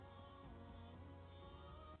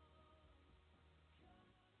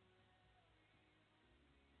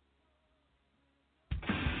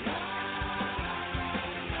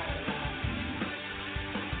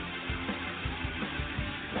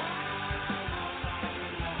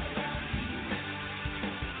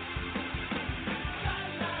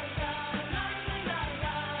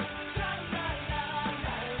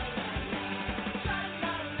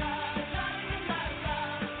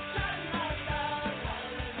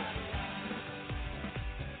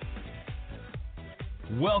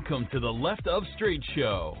Welcome to the Left of Straight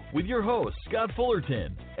Show with your host, Scott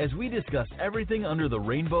Fullerton, as we discuss everything under the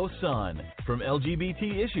rainbow sun, from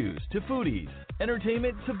LGBT issues to foodies,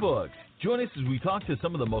 entertainment to books. Join us as we talk to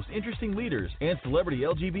some of the most interesting leaders and celebrity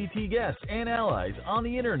LGBT guests and allies on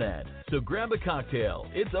the internet. So grab a cocktail,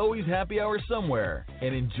 it's always happy hour somewhere,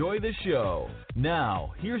 and enjoy the show.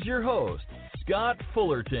 Now, here's your host, Scott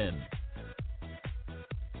Fullerton.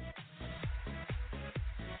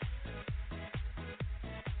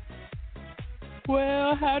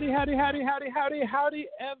 Well, howdy,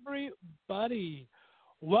 everybody.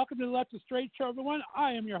 Welcome to the Left of Straight Show, everyone.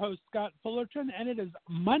 I am your host, Scott Fullerton, and it is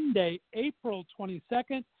Monday, April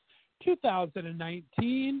 22nd,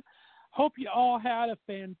 2019. Hope you all had a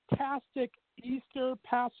fantastic Easter,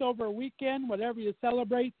 Passover weekend, whatever you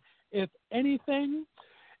celebrate, if anything.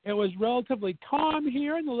 It was relatively calm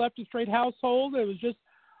here in the Left of Straight household. It was just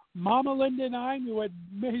Mama Linda and I who had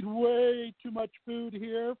made way too much food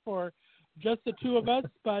here for just the two of us,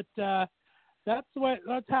 but that's what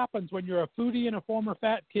happens when you're a foodie and a former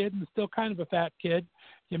fat kid and still kind of a fat kid.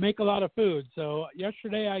 You make a lot of food. So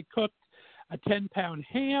yesterday I cooked a 10-pound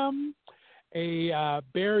ham, a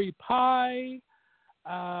berry pie,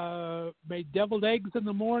 made deviled eggs in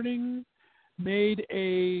the morning, made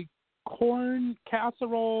a corn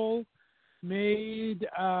casserole, made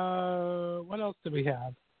what else did we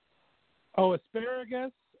have? Oh,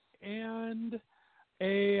 asparagus and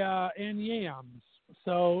yams.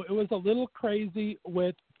 So it was a little crazy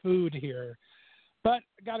with food here. But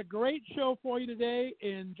I got a great show for you today.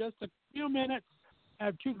 In just a few minutes, I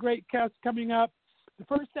have two great guests coming up. The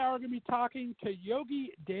first hour, we're going to be talking to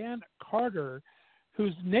Yogi Dan Carter,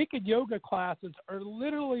 whose naked yoga classes are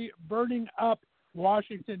literally burning up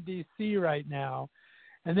Washington, D.C. right now.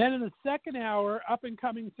 And then in the second hour,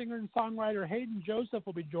 up-and-coming singer and songwriter Hayden Joseph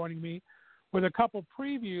will be joining me with a couple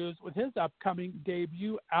previews with his upcoming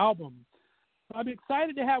debut album. I'm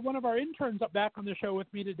excited to have one of our interns back on the show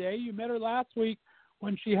with me today. You met her last week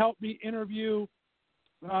when she helped me interview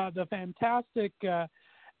the fantastic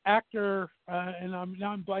actor, and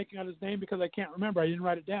I'm blanking on his name because I can't remember. I didn't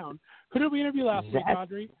write it down. Who did we interview last week,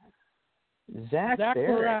 Audrey? Zach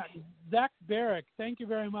Barrick. Zach Barrick. Thank you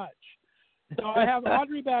very much. So I have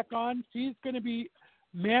Audrey back on. She's going to be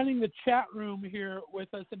manning the chat room here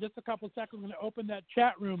with us in just a couple of seconds. I'm going to open that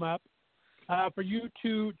chat room up for you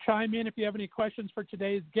to chime in if you have any questions for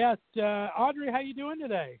today's guest. Audrey, how you doing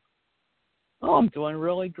today? Oh, I'm doing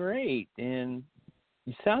really great. And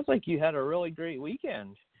it sounds like you had a really great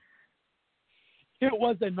weekend. It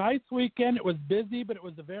was a nice weekend. It was busy, but it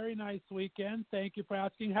was a very nice weekend. Thank you for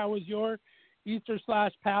asking. How was your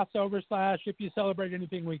Easter/Passover/ if you celebrate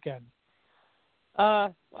anything weekend?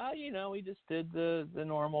 Well, we just did the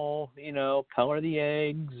normal, color the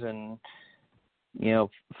eggs and,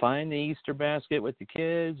 find the Easter basket with the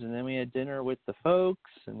kids, and then we had dinner with the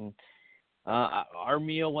folks, and our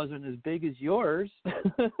meal wasn't as big as yours,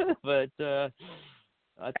 but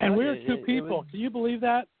and we're two people. Can you believe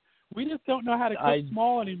that? We just don't know how to cook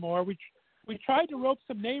small anymore. We tried to rope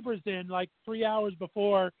some neighbors in like 3 hours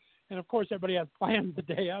before. And, of course, everybody has plans the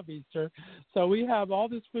day of Easter. So we have all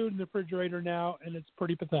this food in the refrigerator now, and it's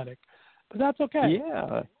pretty pathetic. But that's okay.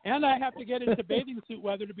 Yeah. And I have to get into bathing suit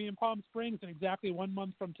weather to be in Palm Springs in exactly 1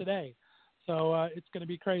 month from today. So it's going to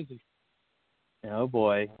be crazy. Oh,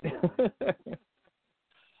 boy.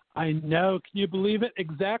 I know. Can you believe it?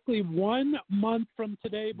 Exactly 1 month from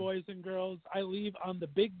today, boys and girls, I leave on the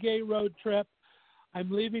Big Gay Road Trip. I'm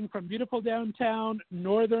leaving from beautiful downtown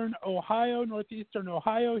northern Ohio, northeastern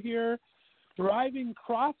Ohio here, driving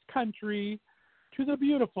cross-country to the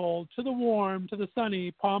beautiful, to the warm, to the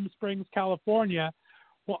sunny Palm Springs, California.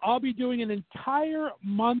 Well, I'll be doing an entire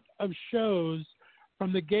month of shows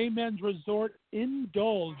from the Gay Men's Resort,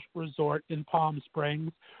 Indulge Resort in Palm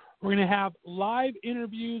Springs. We're going to have live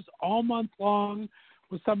interviews all month long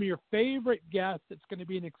with some of your favorite guests. It's going to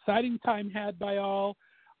be an exciting time had by all.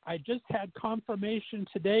 I just had confirmation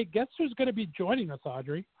today. Guess who's going to be joining us,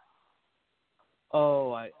 Audrey?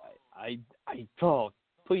 Oh,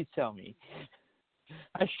 please tell me.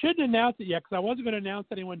 I shouldn't announce it yet because I wasn't going to announce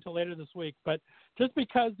anyone until later this week. But just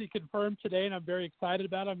because he confirmed today and I'm very excited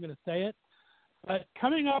about it, I'm going to say it. But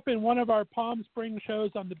coming up in one of our Palm Springs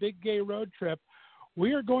shows on the Big Gay Road Trip,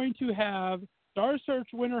 we are going to have Star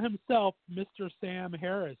Search winner himself, Mr. Sam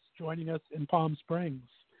Harris, joining us in Palm Springs.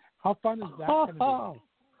 How fun is that going to be?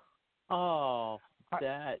 I'm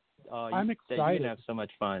excited. You're going to have so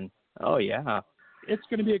much fun. Oh, yeah. It's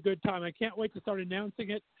going to be a good time. I can't wait to start announcing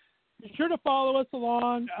it. Be sure to follow us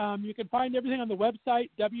along. You can find everything on the website,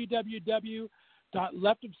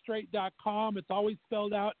 www.leftofstraight.com. It's always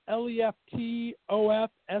spelled out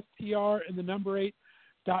LEFTOFSTR and the number 8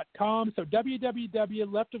 leftofstraight.com. So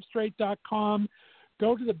www.leftofstraight.com.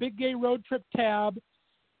 Go to the Big Gay Road Trip tab.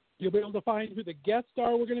 You'll be able to find who the guests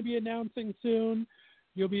are we're going to be announcing soon.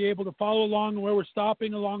 You'll be able to follow along where we're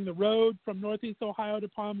stopping along the road from Northeast Ohio to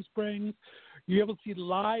Palm Springs. You'll be able to see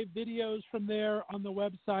live videos from there on the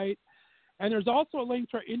website. And there's also a link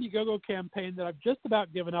to our Indiegogo campaign that I've just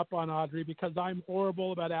about given up on, Audrey, because I'm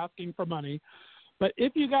horrible about asking for money. But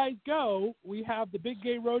if you guys go, we have the Big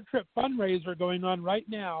Gay Road Trip fundraiser going on right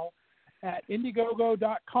now at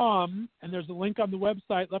Indiegogo.com, and there's a link on the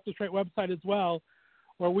website, Left of Straight website as well,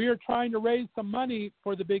 where we are trying to raise some money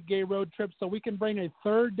for the Big Gay Road Trip so we can bring a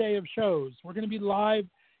third day of shows. We're going to be live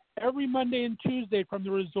every Monday and Tuesday from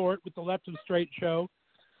the resort with the Left of Straight show,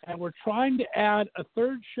 and we're trying to add a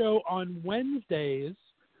third show on Wednesdays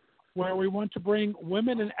where we want to bring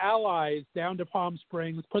women and allies down to Palm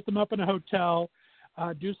Springs, put them up in a hotel,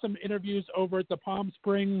 do some interviews over at the Palm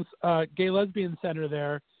Springs Gay Lesbian Center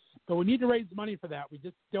there. But we need to raise money for that. We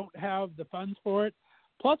just don't have the funds for it.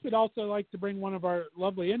 Plus, we'd also like to bring one of our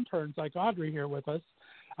lovely interns like Audrey here with us.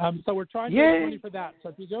 So we're trying to raise money for that. So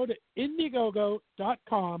if you go to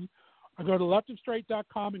Indiegogo.com or go to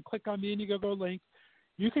leftofstraight.com and click on the Indiegogo link,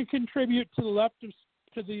 you can contribute to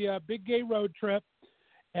the Big Gay Road Trip.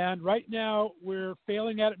 And right now we're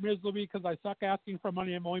failing at it miserably because I suck asking for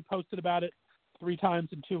money. I've only posted about it 3 times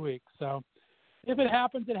in 2 weeks. So if it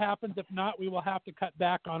happens, it happens. If not, we will have to cut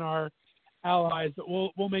back on our allies, but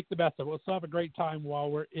we'll make the best of it. We'll still have a great time while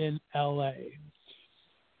we're in LA.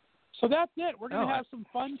 So that's it. We're going to have some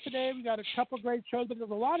fun today. We got a couple great shows, but there's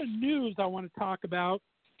a lot of news I want to talk about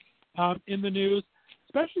in the news,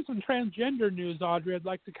 especially some transgender news, Audrey. I'd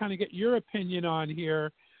like to kind of get your opinion on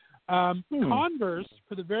here. Converse,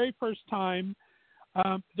 for the very first time,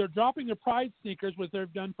 they're dropping their Pride sneakers, which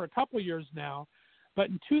they've done for a couple years now. But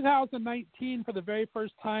in 2019, for the very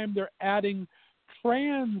first time, they're adding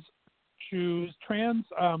trans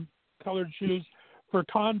colored shoes for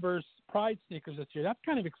Converse Pride sneakers this year. That's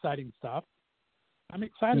kind of exciting stuff. I'm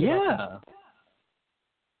excited about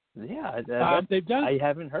that. Yeah. I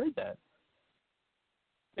haven't heard that.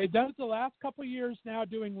 They've done it the last couple of years now,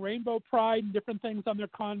 doing Rainbow Pride and different things on their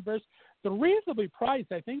Converse. They're reasonably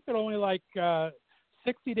priced. I think they're only like $60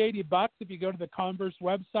 to $80 if you go to the Converse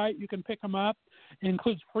website. You can pick them up. It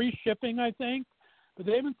includes free shipping, I think. But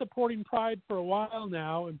they've been supporting Pride for a while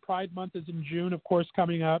now, and Pride Month is in June, of course,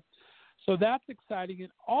 coming up. So that's exciting.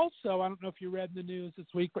 And also, I don't know if you read the news this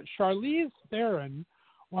week, but Charlize Theron,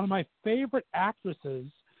 one of my favorite actresses,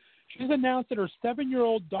 she's announced that her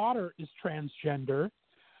 7-year-old daughter is transgender.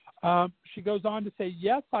 She goes on to say,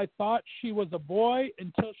 yes, I thought she was a boy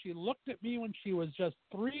until she looked at me when she was just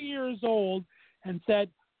 3 years old and said,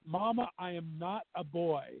 Mama, I am not a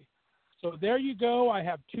boy. So there you go. I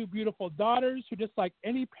have 2 beautiful daughters who, just like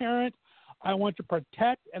any parent, I want to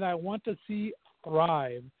protect and I want to see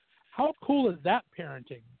thrive. How cool is that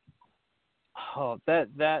parenting? Oh,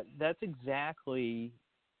 that's exactly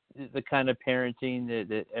the kind of parenting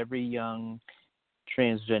that every young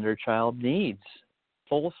transgender child needs.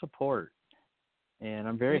 Full support. And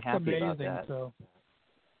I'm very happy about that. So,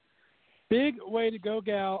 big way to go,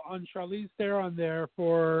 gal, on Charlize Theron there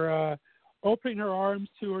for opening her arms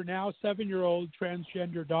to her now 7-year-old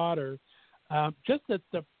transgender daughter. Just at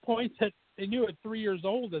the point that they knew at 3 years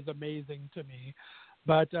old is amazing to me.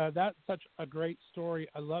 But that's such a great story.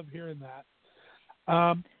 I love hearing that.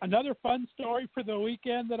 Another fun story for the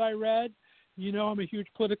weekend that I read. You know, I'm a huge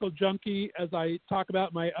political junkie, as I talk about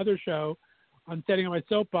in my other show on Standing on My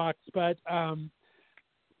Soapbox. But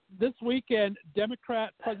this weekend,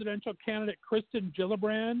 Democrat presidential candidate Kristen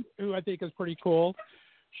Gillibrand, who I think is pretty cool,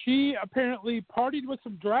 she apparently partied with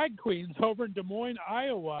some drag queens over in Des Moines,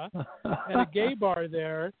 Iowa, at a gay bar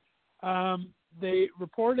there. They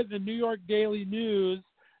reported in the New York Daily News.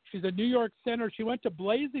 She's a New York senator. She went to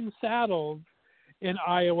Blazing Saddles in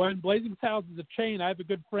Iowa, and Blazing Saddles is a chain. I have a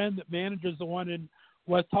good friend that manages the one in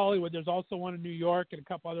West Hollywood. There's also one in New York and a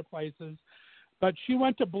couple other places. But she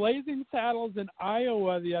went to Blazing Saddles in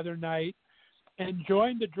Iowa the other night and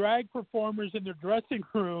joined the drag performers in their dressing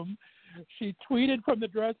room. She tweeted from the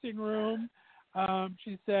dressing room.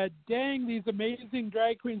 She said, dang, these amazing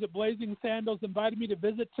drag queens at Blazing Saddles invited me to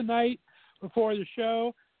visit tonight before the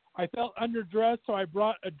show. I felt underdressed, so I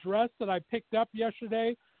brought a dress that I picked up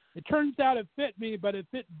yesterday. It turns out it fit me, but it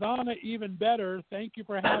fit Donna even better. Thank you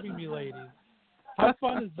for having me, ladies. How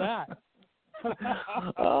fun is that?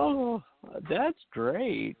 Oh, that's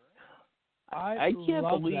great. I can't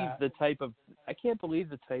believe that. I can't believe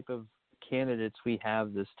the type of candidates we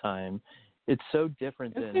have this time. It's so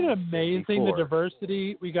different. Isn't it amazing, before. the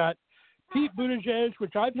diversity? We got Pete Buttigieg,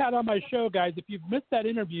 which I've had on my show, guys. If you've missed that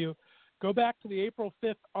interview, go back to the April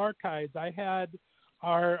 5th archives. I had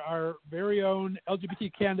our very own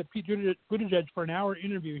LGBT candidate Pete Buttigieg for an hour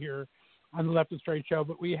interview here on the Left of Straight show,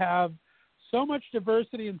 but we have so much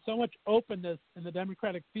diversity and so much openness in the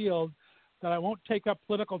Democratic field that I won't take up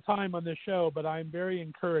political time on this show, but I'm very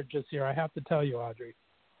encouraged this year, I have to tell you, Audrey.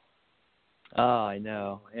 Oh, I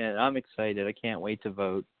know, and I'm excited. I can't wait to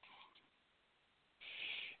vote.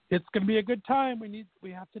 It's going to be a good time.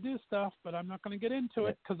 We have to do stuff, but I'm not going to get into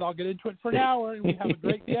it because I'll get into it for an hour, and we have a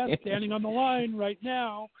great guest standing on the line right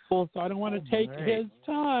now, so I don't want to take his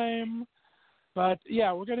time. But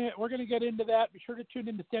yeah, we're gonna get into that. Be sure to tune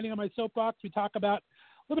in to Standing on My Soapbox. We talk about a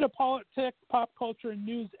little bit of politics, pop culture, and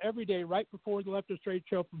news every day, right before the Left of Straight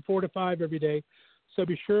show from 4 to 5 every day. So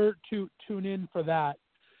be sure to tune in for that.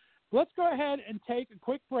 Let's go ahead and take a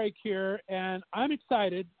quick break here, and I'm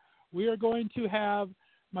excited. We are going to have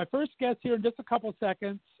my first guest here in just a couple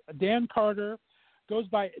seconds. Dan Carter, goes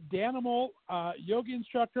by Danimal, yoga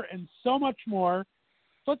instructor, and so much more.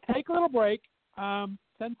 So let's take a little break.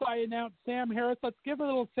 Since I announced Sam Harris, let's give a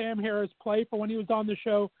little Sam Harris play for when he was on the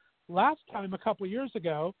show last time a couple of years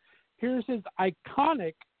ago. Here's his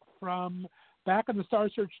iconic from back on the Star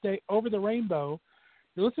Search Day, Over the Rainbow.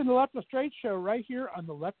 You're listening to the Left of Straight show right here on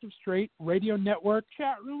the Left of Straight Radio Network.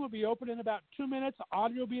 Chat room will be open in about 2 minutes.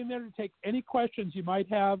 Audio will be in there to take any questions you might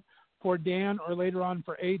have for Dan or later on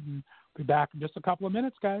for Aiden. Be back in just a couple of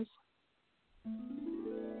minutes, guys.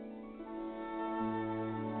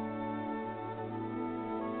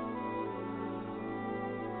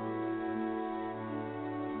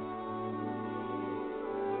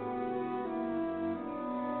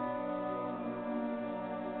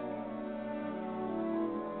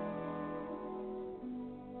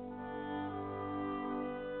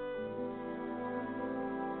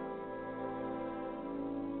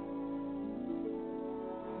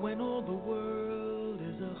 When all the world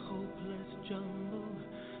is a hopeless jumble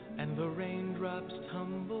and the raindrops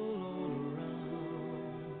tumble all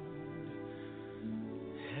around,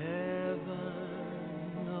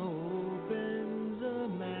 heaven opens a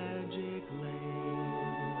magic lane.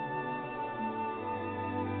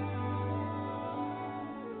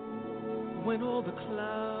 When all the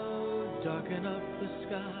clouds darken up the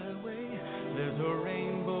skyway, there's a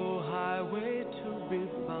rainbow highway to be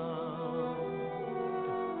found.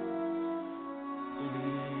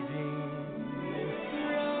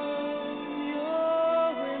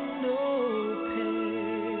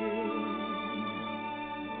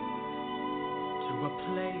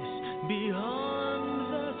 Beyond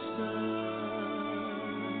the sun,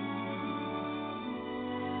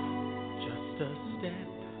 just a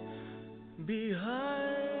step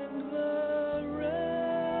behind the rain.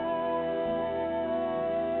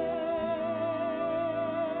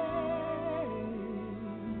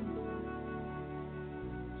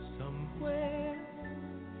 Somewhere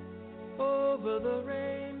over the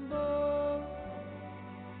rainbow,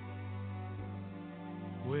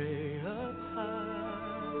 way up high,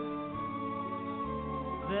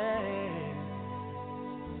 there's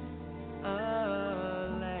a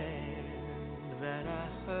land that I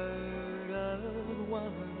heard of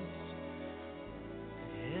once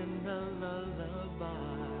in a lullaby.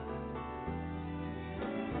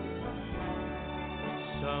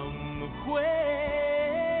 Somewhere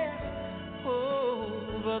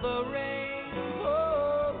over the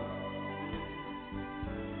rainbow,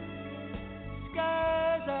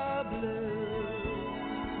 skies are blue,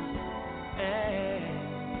 and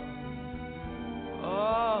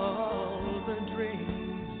all the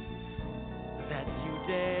dreams that you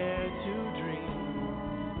dare to dream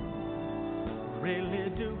really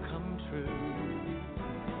do come true.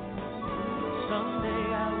 Someday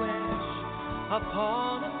I wish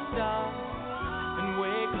upon a star and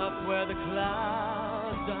wake up where the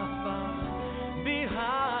clouds are far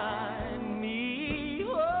behind me,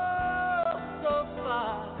 oh, so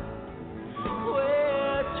far,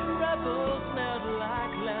 where troubles melt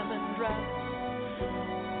like lemon drops,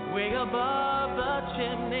 way above the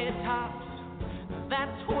chimney tops.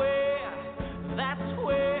 That's where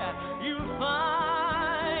you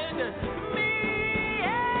find me.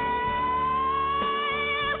 Yeah,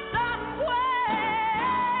 somewhere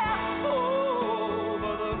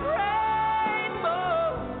over the rainbow,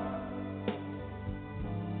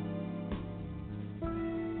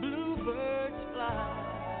 bluebirds fly.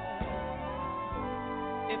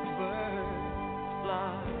 If birds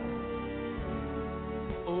fly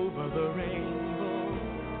over the rainbow,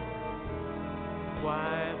 why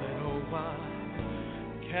then, oh why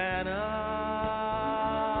can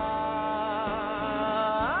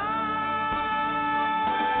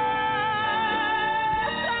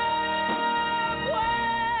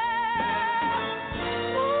somewhere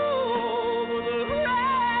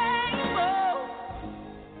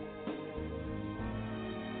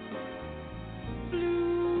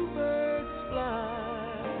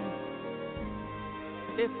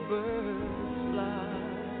if birds fly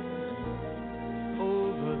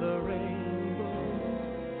over the rainbow,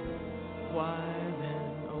 why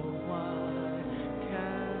then, oh why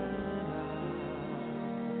can't I?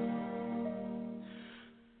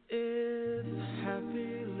 If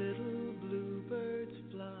happy little bluebirds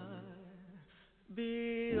fly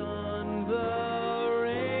beyond the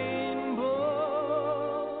rainbow,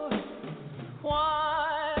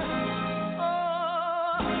 why, oh,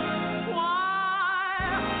 why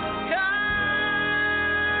can't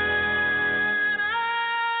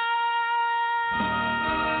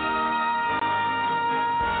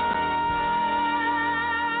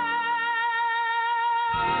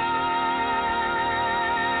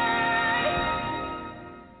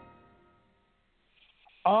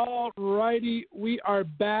All righty, we are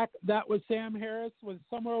back. That was Sam Harris with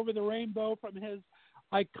Somewhere Over the Rainbow from his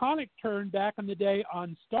iconic turn back in the day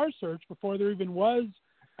on Star Search before there even was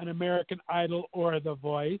an American Idol or The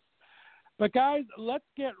Voice. But guys, let's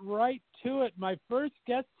get right to it. My first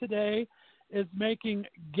guest today is making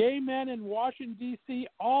gay men in Washington, D.C.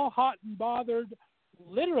 all hot and bothered,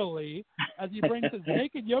 literally, as he brings his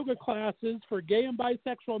naked yoga classes for gay and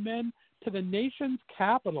bisexual men to the nation's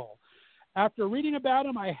capital. After reading about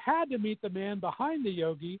him, I had to meet the man behind the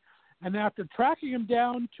yogi, and after tracking him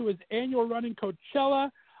down to his annual run in Coachella,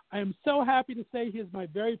 I am so happy to say he is my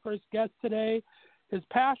very first guest today. His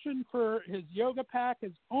passion for his yoga pack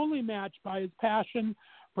is only matched by his passion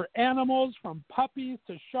for animals, from puppies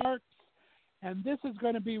to sharks, and this is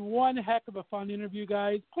going to be one heck of a fun interview,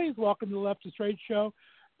 guys. Please welcome to the Left to Straight Show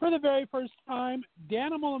for the very first time,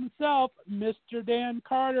 Danimal himself, Mr. Dan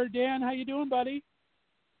Carter. Dan, how you doing, buddy?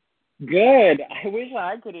 Good. I wish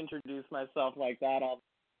I could introduce myself like that.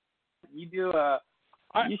 You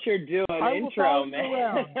sure do an intro,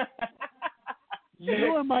 man.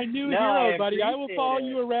 You are my new hero, buddy. I will follow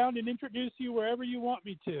you around and introduce you wherever you want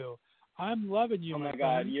me to. I'm loving you, oh my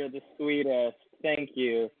God, friend. you're the sweetest. Thank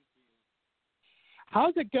you.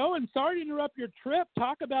 How's it going? Sorry to interrupt your trip.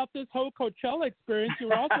 Talk about this whole Coachella experience. You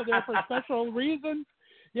were also there for a special reason.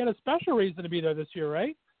 You had a special reason to be there this year,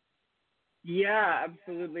 right? Yeah,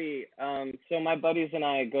 absolutely. So my buddies and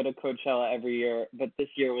I go to Coachella every year, but this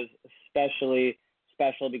year was especially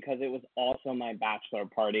special because it was also my bachelor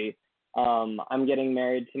party. I'm getting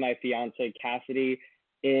married to my fiance Cassidy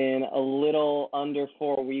in a little under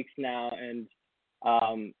 4 weeks now, and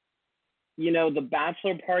the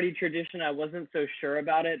bachelor party tradition, I wasn't so sure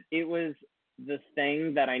about it. It was the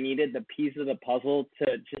thing that I needed, the piece of the puzzle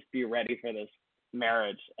to just be ready for this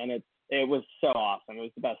marriage, and it was so awesome. It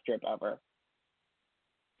was the best trip ever.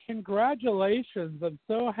 Congratulations. I'm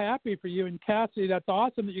so happy for you and Cassidy. That's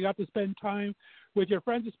awesome that you got to spend time with your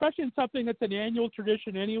friends, especially in something that's an annual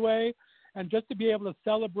tradition anyway, and just to be able to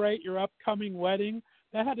celebrate your upcoming wedding,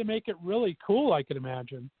 that had to make it really cool, I can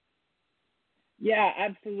imagine. Yeah,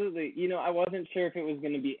 absolutely. I wasn't sure if it was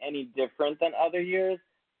going to be any different than other years,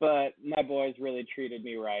 but my boys really treated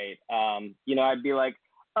me right. I'd be like,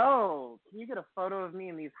 oh, can you get a photo of me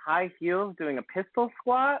in these high heels doing a pistol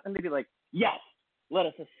squat? And they'd be like, yes, let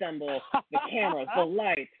us assemble the cameras, the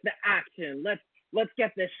lights, the action. Let's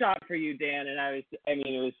get this shot for you, Dan. And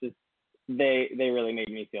it was just, they really made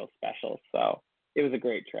me feel special. So it was a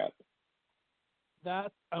great trip.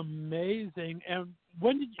 That's amazing. And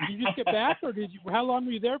when did you just get back, or how long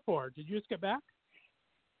were you there for? Did you just get back?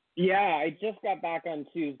 Yeah, I just got back on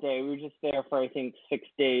Tuesday. We were just there for, I think, 6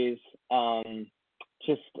 days.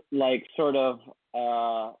 Just like sort of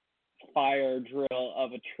fire drill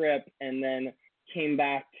of a trip, and then came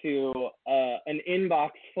back to an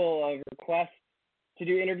inbox full of requests to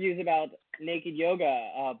do interviews about naked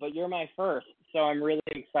yoga. But you're my first, so I'm really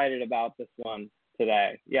excited about this one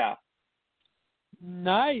today. Yeah.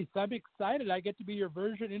 Nice. I'm excited. I get to be your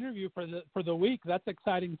version interview for the week. That's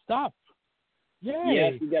exciting stuff. Yay.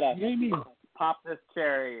 Yes, you gotta pop this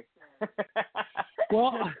cherry.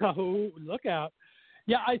 Well, look out.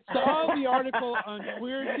 Yeah, I saw the article on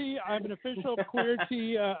Queerty. I'm an official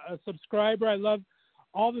Queerty subscriber. I love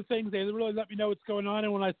all the things. They really let me know what's going on.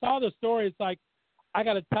 And when I saw the story, it's like, I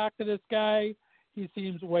got to talk to this guy. He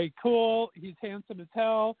seems way cool. He's handsome as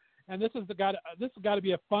hell. And this has got to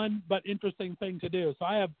be a fun but interesting thing to do. So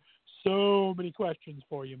I have so many questions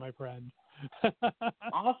for you, my friend.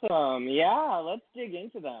 Awesome. Yeah, let's dig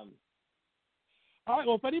into them. All right.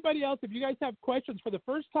 Well, if you guys have questions, for the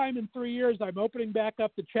first time in 3 years, I'm opening back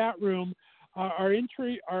up the chat room. Our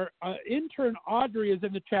intern Audrey is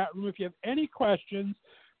in the chat room. If you have any questions,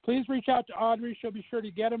 please reach out to Audrey. She'll be sure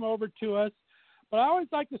to get them over to us. But I always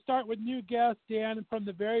like to start with new guests, Dan, from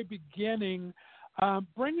the very beginning.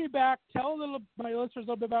 Bring me back. Tell my listeners a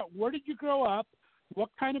little bit about where did you grow up? What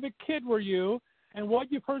kind of a kid were you? And what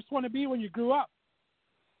did you first want to be when you grew up?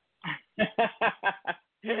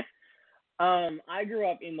 I grew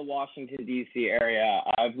up in the Washington, D.C. area.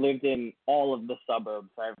 I've lived in all of the suburbs.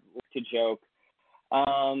 I've lived to joke.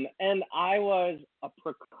 And I was a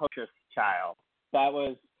precocious child. That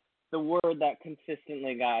was the word that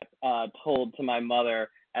consistently got told to my mother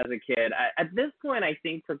as a kid. At this point, I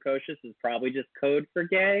think precocious is probably just code for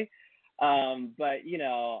gay. But, you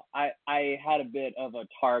know, I had a bit of a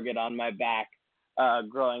target on my back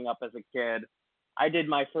growing up as a kid. I did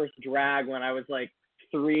my first drag when I was like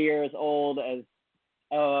 3 years old as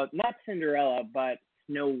not Cinderella, but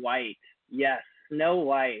Snow White. Yes, Snow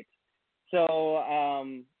White. So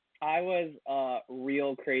I was a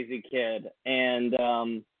real crazy kid, and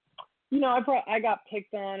you know, I got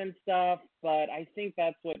picked on and stuff, but I think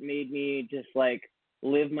that's what made me just like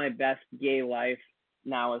live my best gay life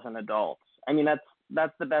now as an adult. I mean,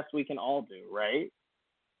 that's the best we can all do, right?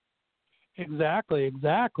 Exactly.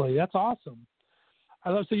 That's awesome. I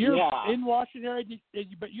love. So you're in Washington area,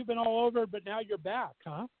 but you've been all over, but now you're back,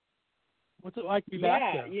 huh? What's it like to be back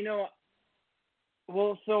there? Yeah, you know,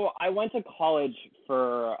 well, so I went to college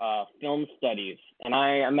for film studies, and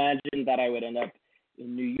I imagined that I would end up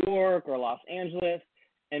in New York or Los Angeles.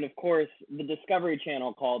 And of course, the Discovery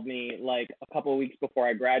Channel called me like a couple of weeks before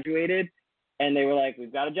I graduated, and they were like,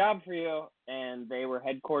 "We've got a job for you." And they were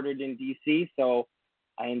headquartered in DC, so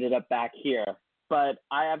I ended up back here. But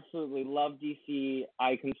I absolutely love DC.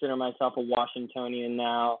 I consider myself a Washingtonian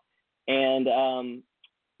now, and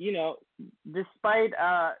you know, despite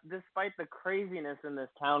the craziness in this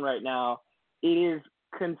town right now, it is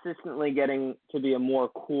consistently getting to be a more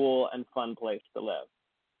cool and fun place to live.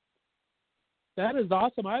 That is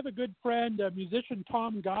awesome. I have a good friend, musician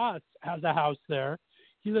Tom Goss, has a house there.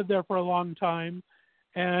 He lived there for a long time,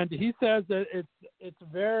 and he says that it's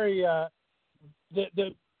very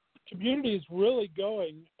the community is really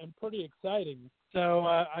going and pretty exciting. So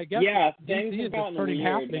I guess DC is pretty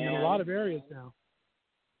happening in a lot of areas now.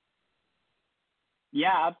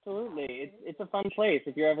 Yeah, absolutely. It's a fun place.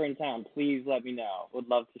 If you're ever in town, please let me know. Would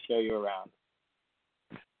love to show you around.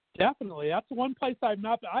 Definitely. That's the one place I've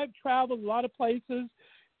not been. I've traveled a lot of places.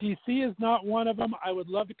 DC is not one of them. I would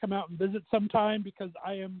love to come out and visit sometime because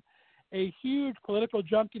I am a huge political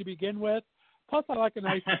junkie to begin with. Plus, I like a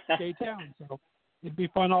nice gay town, so it'd be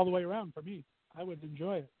fun all the way around for me. I would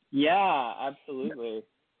enjoy it. Yeah, absolutely.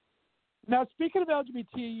 Now, speaking of LGBT,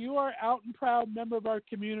 you are out and proud member of our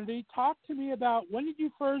community. Talk to me about when did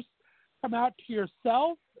you first come out to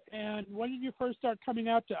yourself, and when did you first start coming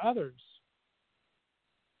out to others?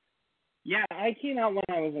 Yeah, I came out when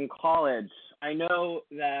I was in college. I know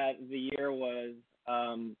that the year was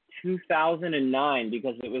 2009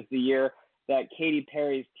 because it was the year that Katy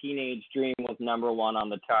Perry's Teenage Dream was #1 on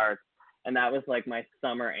the charts, and that was like my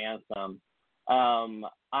summer anthem.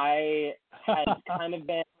 I had kind of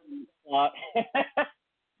been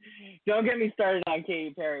don't get me started on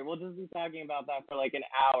Katy Perry. We'll just be talking about that for like an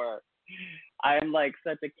hour. I'm like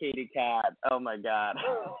such a Katy cat. Oh my God.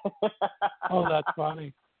 Oh, that's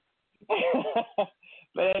funny.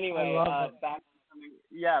 But anyway, back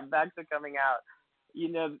to coming out. You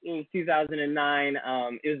know, it was 2009.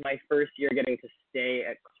 It was my first year getting to stay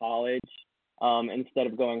at college instead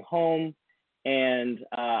of going home, and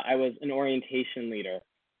I was an orientation leader.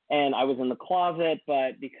 And I was in the closet,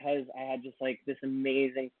 but because I had just like this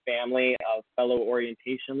amazing family of fellow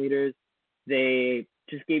orientation leaders, they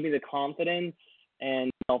just gave me the confidence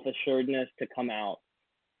and self-assuredness to come out.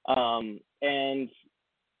 And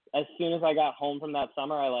as soon as I got home from that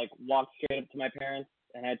summer, I like walked straight up to my parents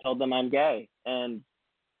and I told them I'm gay. And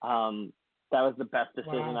that was the best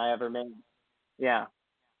decision I ever made. Yeah.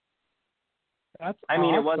 That's I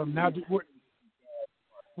mean, awesome. it wasn't. Now,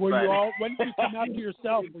 were you all? When did you come out to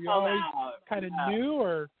yourself? Were you always kind of new,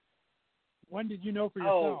 or when did you know for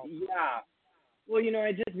yourself? Oh, yeah. Well, you know,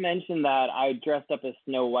 I just mentioned that I dressed up as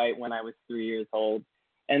Snow White when I was 3 years old,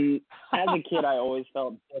 and as a kid, I always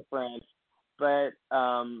felt different. But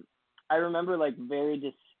I remember, like, very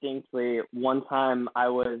distinctly, one time I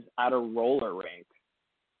was at a roller rink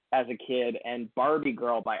as a kid, and Barbie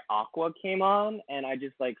Girl by Aqua came on, and I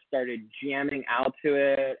just, like, started jamming out to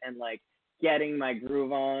it and, like, getting my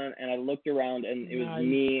groove on, and I looked around, and it was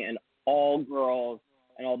me and all girls,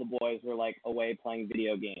 and all the boys were, like, away playing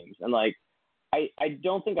video games. And, like, I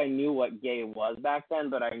don't think I knew what gay was back then,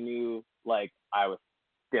 but I knew, like, I was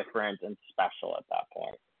different and special at that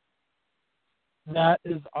point. That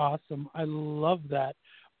is awesome. I love that.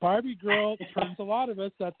 Barbie Girl turns a lot of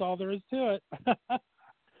us. That's all there is to it. I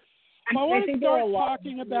want to start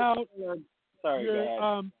talking about your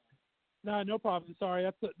No problem. Sorry.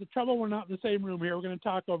 That's the trouble. We're not in the same room here. We're going to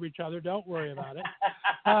talk over each other. Don't worry about it.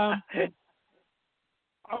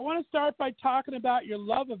 I want to start by talking about your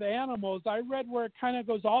love of animals. I read where it kind of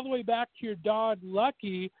goes all the way back to your dog,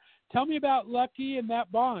 Lucky. Tell me about Lucky and that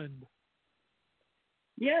bond.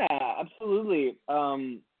 Yeah, absolutely.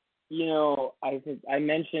 I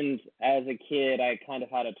mentioned as a kid I kind of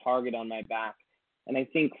had a target on my back, and I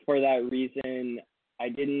think for that reason I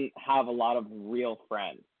didn't have a lot of real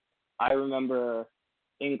friends. I remember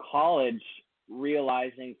in college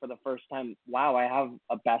realizing for the first time, wow, I have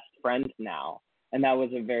a best friend now. And that was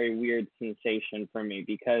a very weird sensation for me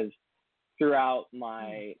because throughout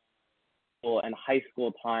my school and high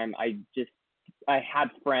school time, I had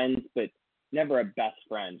friends, but never a best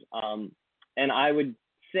friend. And I would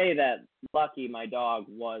say that Lucky, my dog,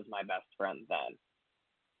 was my best friend then.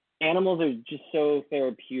 Animals are just so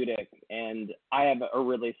therapeutic, and I have a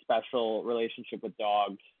really special relationship with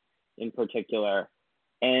dogs in particular.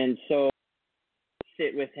 And so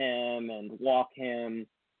sit with him and walk him,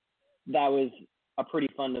 that was a pretty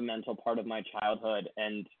fundamental part of my childhood.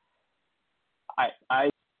 And I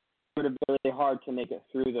would have been really hard to make it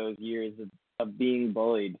through those years of being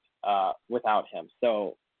bullied without him.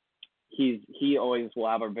 So he always will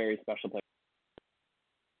have a very special place.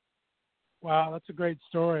 Wow, that's a great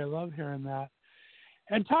story. I love hearing that.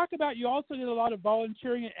 And talk about, you also did a lot of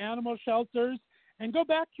volunteering at animal shelters. And go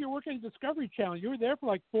back to your work at the Discovery Channel. You were there for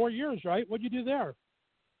like 4 years, right? What did you do there?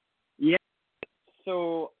 Yeah.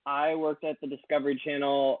 So I worked at the Discovery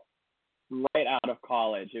Channel right out of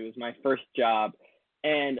college. It was my first job.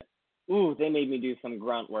 And, they made me do some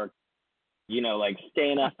grunt work, like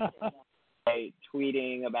staying up late,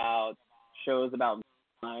 tweeting about shows about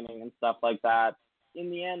mining and stuff like that.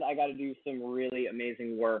 In the end, I got to do some really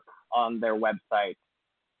amazing work on their website.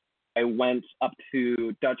 I went up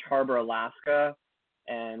to Dutch Harbor, Alaska,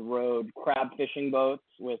 and rode crab fishing boats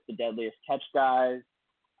with the Deadliest Catch guys.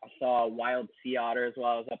 I saw wild sea otters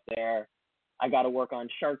while I was up there. I got to work on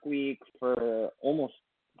Shark Week for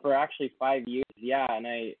actually 5 years. Yeah, and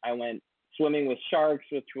I went swimming with sharks,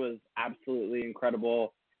 which was absolutely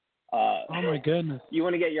incredible. Oh my goodness! You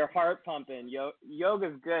want to get your heart pumping.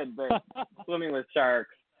 Yoga's good, but swimming with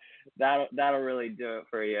sharks, that'll really do it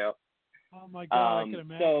for you. Oh my God, I can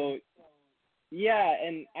imagine. So, yeah,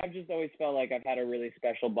 and I've just always felt like I've had a really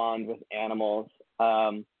special bond with animals.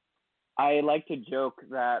 I like to joke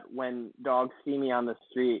that when dogs see me on the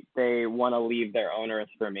street, they want to leave their owners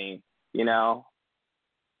for me,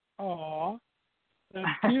 Aw, that's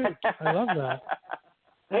cute. I love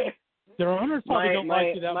that. Their owners probably don't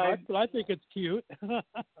like you that much, but I think it's cute.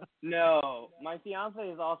 No, my fiance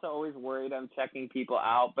is also always worried I'm checking people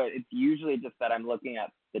out, but it's usually just that I'm looking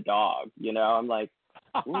at the dog. I'm like,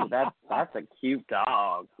 ooh, that's a cute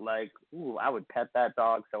dog. Like, ooh, I would pet that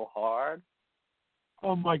dog so hard.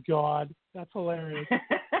 Oh my God, that's hilarious.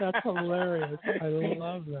 That's hilarious. I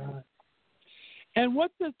love that. And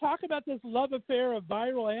talk about this love affair of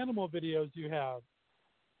viral animal videos you have.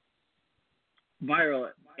 Viral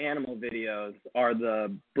animal videos are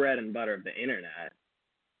the bread and butter of the internet.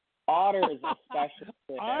 Otters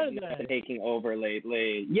especially have been taking over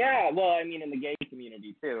lately. Yeah, well, I mean in the gay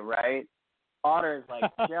community too, right? Otters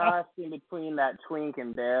like just in between that twink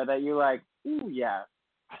and bear that you like, ooh yeah.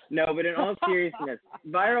 No, but in all seriousness,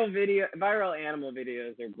 viral animal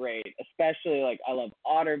videos are great. Especially like I love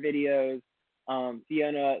otter videos.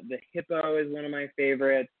 Fiona the hippo is one of my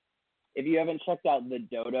favorites. If you haven't checked out the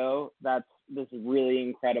Dodo, that's this really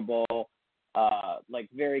incredible, like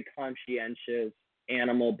very conscientious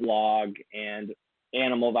animal blog and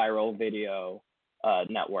animal viral video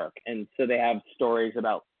network. And so they have stories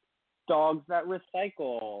about dogs that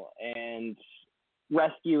recycle and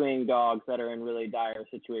rescuing dogs that are in really dire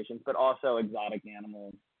situations, but also exotic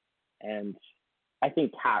animals. And I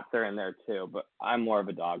think cats are in there too, but I'm more of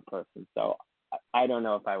a dog person, so I don't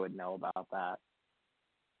know if I would know about that.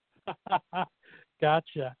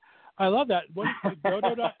 Gotcha. I love that. What is it,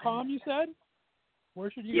 dodo.com you said? Where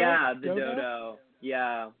should you go? Yeah, the Dodo.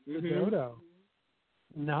 Yeah. The Dodo.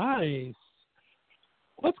 Nice.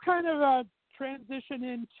 Let's kind of transition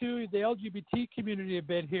into the LGBT community a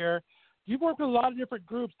bit here. You've worked with a lot of different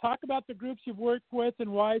groups. Talk about the groups you've worked with and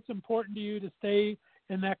why it's important to you to stay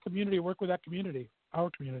in that community, work with that community,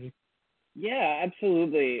 our community. Yeah,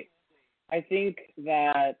 absolutely. I think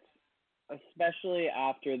that especially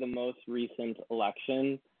after the most recent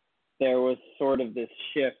election, there was sort of this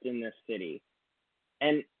shift in this city.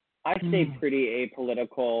 And I stay pretty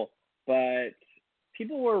apolitical, but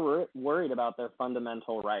people were worried about their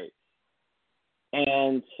fundamental rights.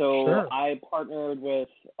 And so Sure. I partnered with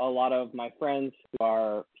a lot of my friends who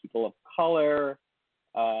are people of color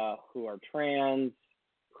who are trans,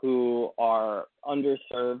 who are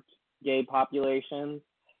underserved gay populations,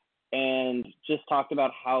 and just talked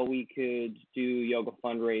about how we could do yoga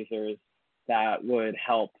fundraisers that would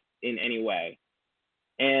help in any way.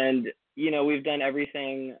 And, we've done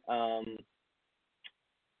everything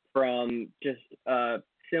from just a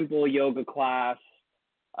simple yoga class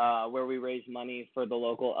where we raise money for the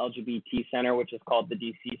local LGBT center, which is called the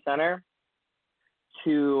DC Center,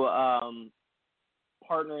 to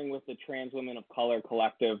partnering with the Trans Women of Color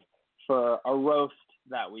Collective for a roast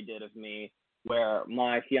that we did of me, where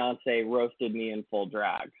my fiance roasted me in full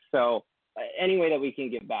drag. So any way that we can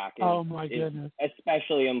give back is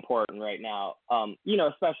especially important right now,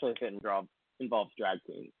 especially if it involves drag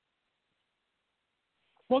queens.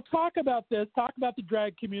 Well, talk about this. Talk about the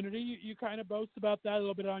drag community. You kind of boast about that a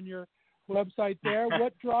little bit on your website there.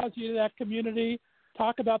 What draws you to that community?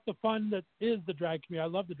 Talk about the fun that is the drag community. I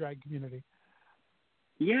love the drag community.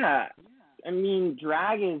 Yeah. I mean,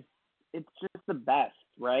 it's just the best,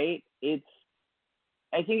 right? I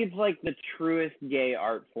think it's like the truest gay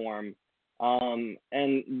art form.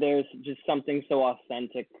 And there's just something so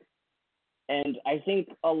authentic. And I think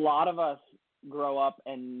a lot of us grow up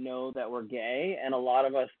and know that we're gay, and a lot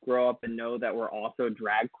of us grow up and know that we're also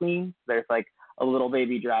drag queens. There's like a little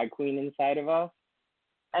baby drag queen inside of us.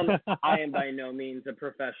 And I am by no means a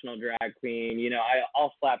professional drag queen.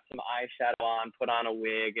 I'll slap some eyeshadow on, put on a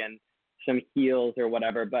wig and some heels or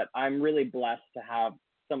whatever, but I'm really blessed to have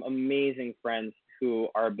some amazing friends who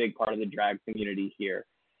are a big part of the drag community here.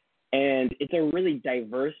 And it's a really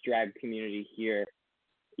diverse drag community here.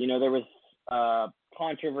 There was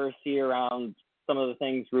controversy around some of the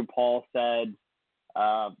things RuPaul said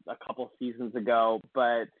a couple seasons ago, but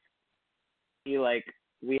I feel like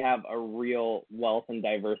we have a real wealth and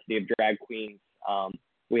diversity of drag queens.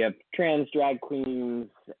 We have trans drag queens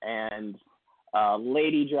and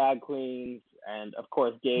lady drag queens, and of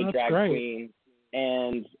course gay drag queens,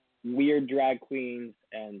 and weird drag queens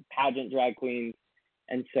and pageant drag queens.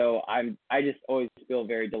 And so I just always feel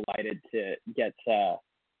very delighted to get to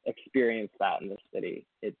experience that in the city.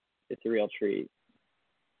 It's a real treat.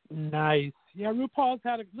 Nice. Yeah, RuPaul's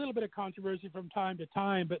had a little bit of controversy from time to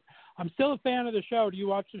time, but I'm still a fan of the show. Do you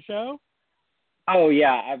watch the show? Oh,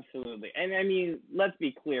 yeah, absolutely. And I mean, let's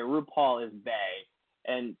be clear, RuPaul is bae,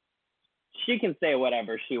 and she can say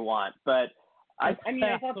whatever she wants, but I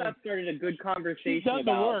thought that started a good conversation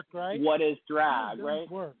about what is drag, right?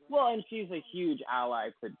 Well, and she's a huge ally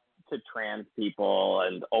to trans people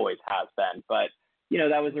and always has been. But,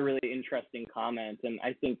 that was a really interesting comment. And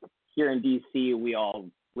I think here in D.C., we all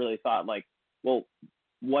really thought, well,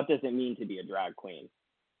 what does it mean to be a drag queen?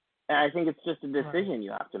 And I think it's just a decision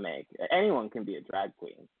you have to make. Anyone can be a drag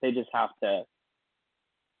queen. They just have to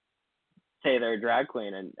say they're a drag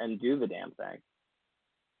queen and do the damn thing.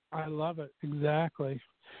 I love it. Exactly.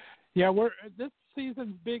 Yeah, this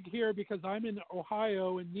season's big here because I'm in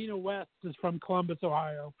Ohio and Nina West is from Columbus,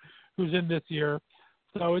 Ohio, who's in this year.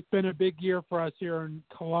 So it's been a big year for us here in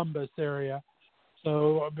Columbus area.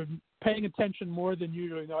 So I've been paying attention more than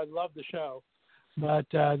usually. I love the show, but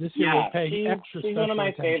this year we're paying extra. She's one of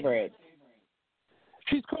my favorites.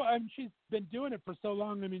 She's cool. I mean, she's been doing it for so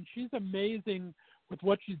long. I mean, she's amazing with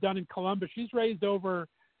what she's done in Columbus. She's raised over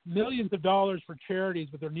millions of dollars for charities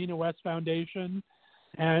with her Nina West Foundation,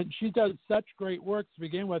 and she does such great work to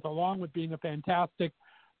begin with, along with being a fantastic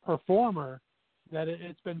performer, that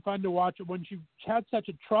it's been fun to watch it. When she had such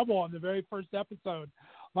a trouble on the very first episode,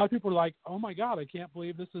 a lot of people were like, oh my God, I can't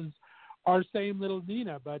believe this is our same little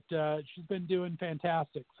Nina, but she's been doing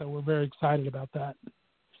fantastic, so we're very excited about that.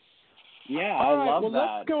 Yeah, All right, I love well,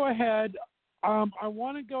 that. Let's go ahead. I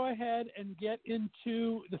want to go ahead and get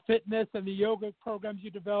into the fitness and the yoga programs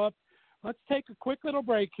you develop. Let's take a quick little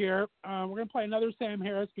break here. We're going to play another Sam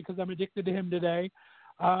Harris because I'm addicted to him today.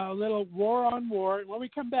 A little War on War. When we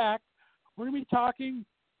come back, we're going to be talking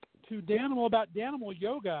to Danimal about Danimal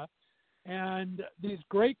Yoga and these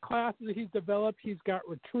great classes that he's developed. He's got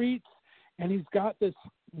retreats, and he's got this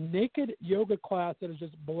naked yoga class that is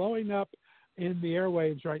just blowing up in the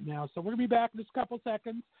airwaves right now. So we're going to be back in just a couple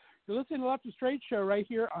seconds. You're listening to Left of Straight Show right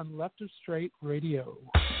here on Left of Straight Radio.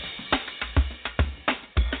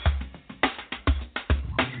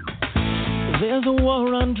 There's a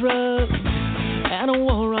war on drugs and a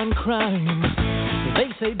war on crime. They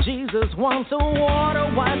say Jesus wants a war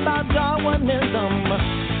to wipe out Darwinism.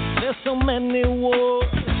 There's so many wars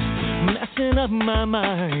messing up my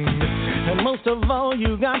mind. And most of all,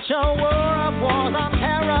 you got your war of wars on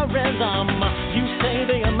terrorism. You say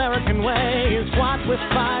the American way is what we're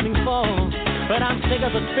fighting for, but I'm sick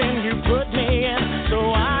of the spin you put me in,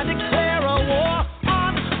 so I declare a war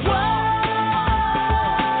on drugs.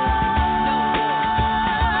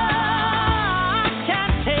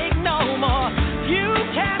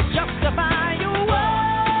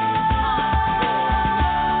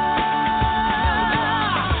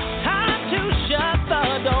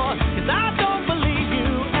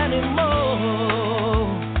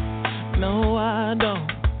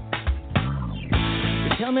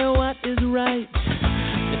 tell me what is right.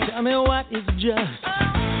 You tell me what is just.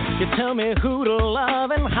 You tell me who to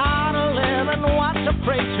love and how to live and what to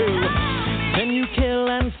pray to. Then you kill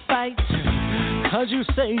and fight, 'cause you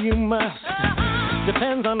say you must.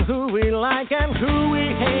 Depends on who we like and who we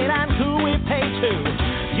hate and who we pay to.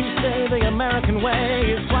 You say the American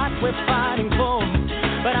way is what we're fighting for,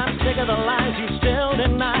 but I'm sick of the lies you still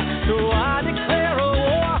deny, so I declare a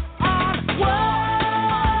war on war.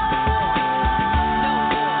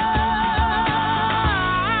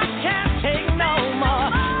 I can't take no more.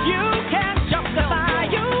 You can't justify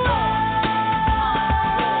you.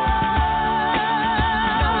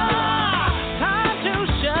 Time to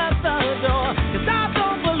shut the door, 'cause I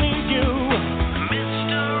don't believe you.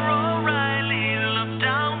 Mr. O'Reilly, look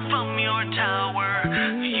down from your tower.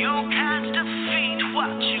 You can't defeat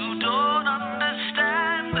what you don't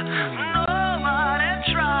understand. Nobody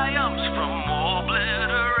triumphs from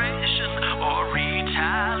obliteration or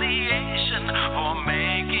retaliation or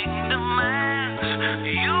making demands.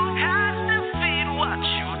 You can't defeat what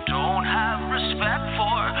you don't have respect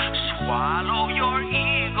for. Swallow your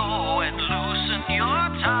ego and loosen your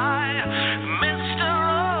tie. Mr.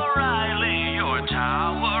 O'Reilly, your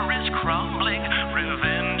tower is crumbling.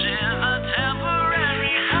 Revenge is a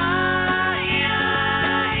temporary high.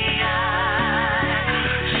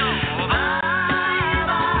 So bye-bye.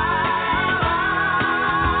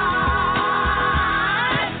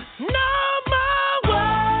 No more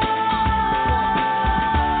war.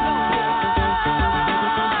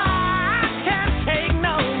 I can't take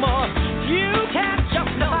no more. You can't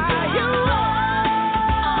justify you.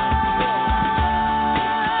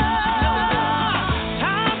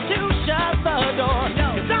 Time to shut the door,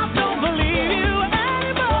 'cause I don't believe you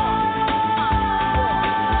anymore.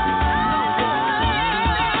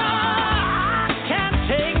 I can't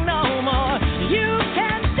take no more. You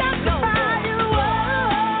can't justify you.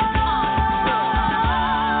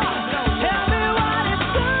 Tell me what it's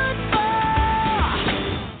good for.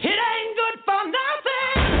 It ain't good for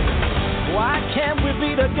nothing. Why can't we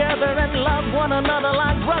be together and love one another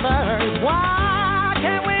like brothers? Why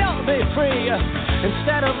can't we all be free?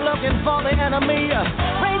 Instead of looking for the enemy,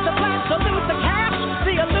 raise the flag, salute the cash,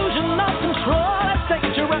 the illusion of control that's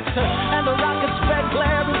dangerous, and the rocket's red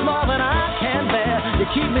glare is more than I can bear. You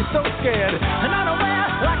keep me so scared and unaware,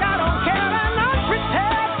 like I don't care, and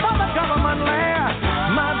unprepared for the government lair.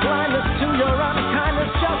 My blindness to your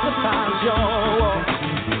unkindness justifies your war,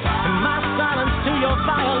 and my silence to your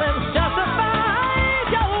violence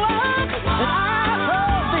justifies your work. And I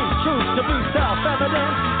hold these truths to be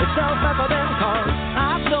self-evident. It's self-evident 'cause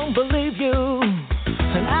I don't believe you,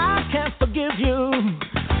 and I can't forgive you.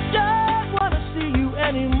 Don't want to see you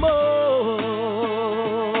anymore.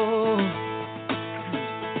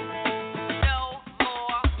 No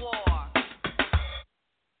more war.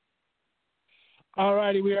 All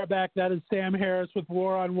righty, we are back. That is Sam Harris with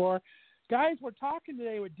War on War. Guys, we're talking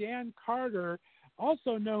today with Dan Carter,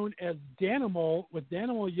 also known as Danimal, with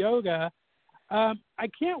Danimal Yoga. I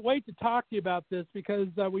can't wait to talk to you about this because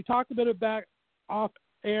we talked a bit about off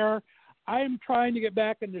air. I am trying to get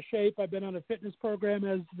back into shape. I've been on a fitness program,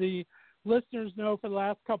 as the listeners know, for the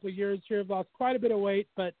last couple of years here. I've lost quite a bit of weight,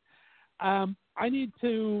 but I need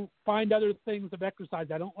to find other things of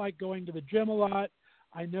exercise. I don't like going to the gym a lot.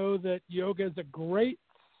 I know that yoga is a great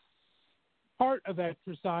part of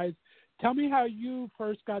exercise. Tell me how you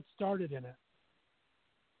first got started in it.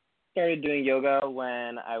 Started doing yoga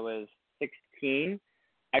when I was 16.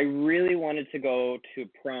 I really wanted to go to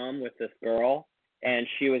prom with this girl, and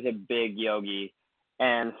she was a big yogi.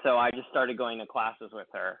 And so I just started going to classes with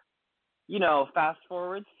her. You know, fast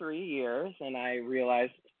forward 3 years, and I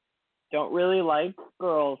realized don't really like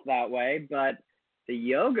girls that way, but the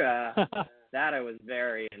yoga, that I was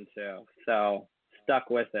very into. So stuck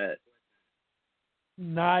with it.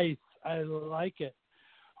 Nice. I like it.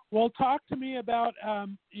 Well, talk to me about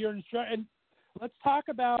your instruction. And let's talk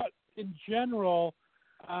about, in general,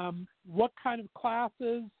 what kind of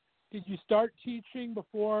classes did you start teaching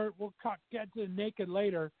before? We'll get to naked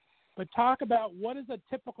later. But talk about, what does a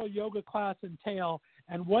typical yoga class entail,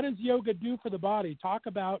 and what does yoga do for the body? Talk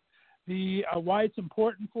about the why it's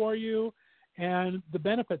important for you and the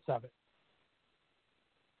benefits of it.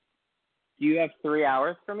 Do you have 3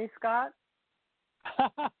 hours for me, Scott?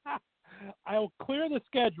 I'll clear the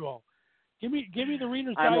schedule. Give me the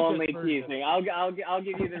Reader's I'm Digest only version. teasing. I'll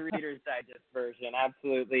give you the Reader's Digest version.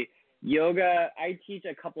 Absolutely. Yoga, I teach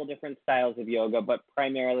a couple different styles of yoga, but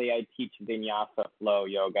primarily I teach vinyasa flow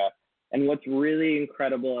yoga. And what's really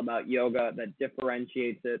incredible about yoga that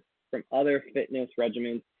differentiates it from other fitness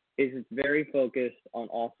regimens is it's very focused on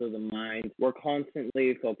also the mind. We're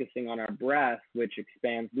constantly focusing on our breath, which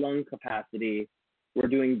expands lung capacity. We're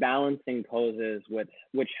doing balancing poses,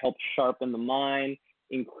 which help sharpen the mind,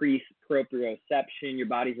 increase proprioception, your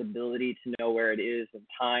body's ability to know where it is in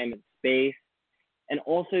time and space. And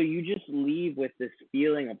also, you just leave with this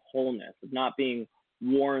feeling of wholeness, of not being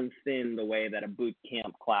worn thin the way that a boot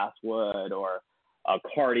camp class would or a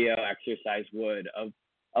cardio exercise would, of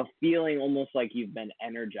feeling almost like you've been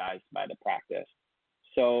energized by the practice.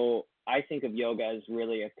 So I think of yoga as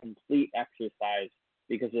really a complete exercise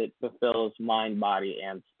because it fulfills mind, body,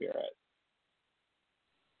 and spirit.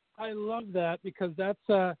 I love that because that's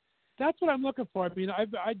what I'm looking for. I mean,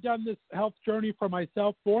 I've done this health journey for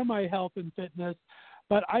myself, for my health and fitness,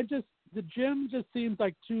 but the gym just seems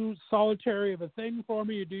like too solitary of a thing for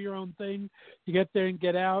me. You do your own thing, you get there and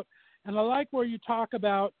get out. And I like where you talk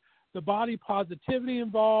about the body positivity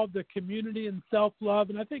involved, the community and self-love,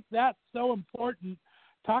 and I think that's so important.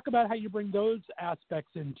 Talk about how you bring those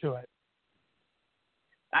aspects into it.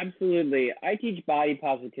 Absolutely. I teach body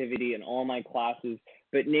positivity in all my classes,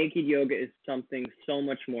 but naked yoga is something so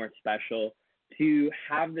much more special. To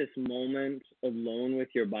have this moment alone with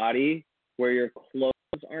your body where your clothes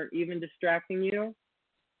aren't even distracting you,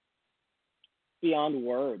 beyond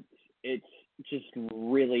words. It's just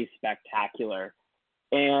really spectacular.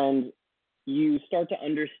 And you start to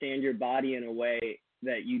understand your body in a way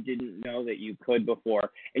that you didn't know that you could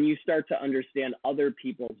before. And you start to understand other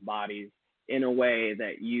people's bodies in a way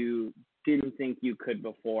that you didn't think you could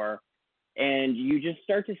before. And you just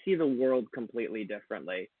start to see the world completely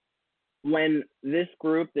differently. When this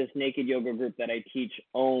group, this naked yoga group that I teach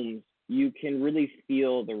ohms, you can really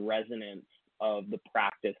feel the resonance of the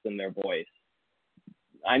practice in their voice.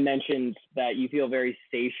 I mentioned that you feel very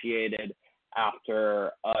satiated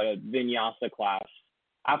after a vinyasa class.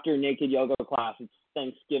 After a naked yoga class, it's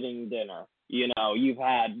Thanksgiving dinner. You know, you've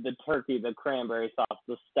had the turkey, the cranberry sauce,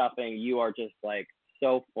 the stuffing. You are just like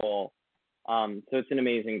so full. So it's an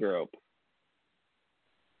amazing group.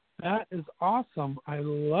 That is awesome. I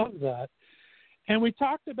love that. And we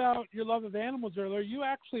talked about your love of animals earlier. You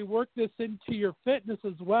actually work this into your fitness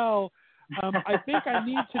as well. I think I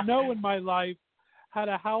need to know in my life how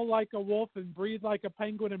to howl like a wolf and breathe like a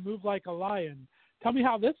penguin and move like a lion. Tell me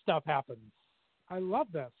how this stuff happens. I love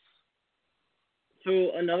this.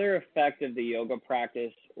 So another effect of the yoga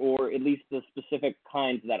practice, or at least the specific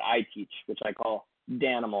kinds that I teach, which I call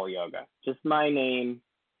Danimal yoga, just my name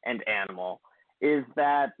and animal, is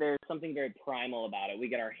that there's something very primal about it. We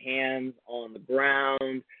get our hands on the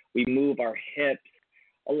ground, we move our hips.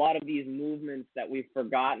 A lot of these movements that we've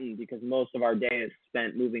forgotten because most of our day is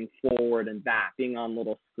spent moving forward and back, being on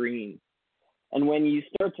little screens. And when you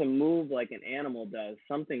start to move like an animal does,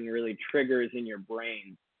 something really triggers in your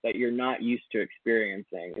brain that you're not used to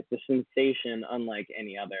experiencing. It's a sensation unlike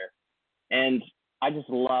any other. And I just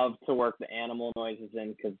love to work the animal noises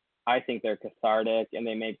in because I think they're cathartic and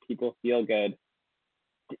they make people feel good.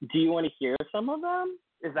 Do you want to hear some of them?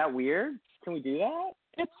 Is that weird? Can we do that?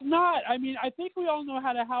 It's not. I mean, I think we all know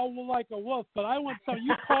how to howl like a wolf, but I want some.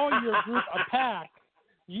 You call your group a pack.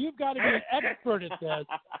 You've got to be an expert at this.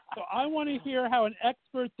 So I want to hear how an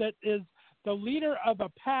expert that is the leader of a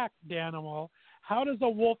pack, Danimal, how does a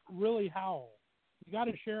wolf really howl? You got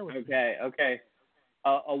to share with me. Okay.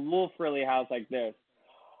 A wolf really howls like this.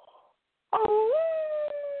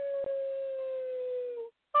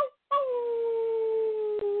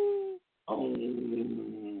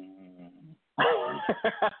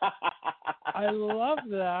 I love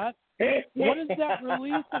that. What does that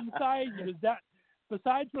release inside you? Is that,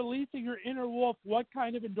 besides releasing your inner wolf, what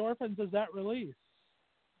kind of endorphins does that release?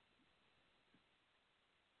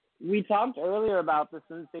 We talked earlier about the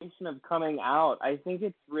sensation of coming out. I think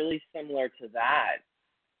it's really similar to that.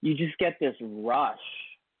 You just get this rush.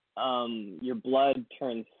 Your blood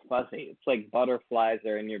turns fuzzy. It's like butterflies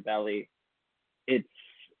are in your belly. It's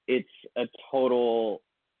a total.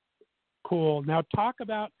 Cool. Now talk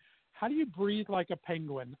about, how do you breathe like a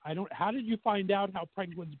penguin? How did you find out how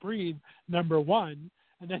penguins breathe, number one,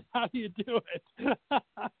 and then how do you do it?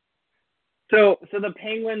 So the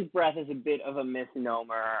penguin's breath is a bit of a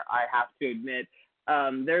misnomer, I have to admit.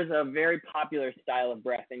 There's a very popular style of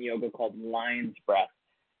breath in yoga called lion's breath.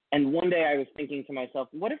 And one day I was thinking to myself,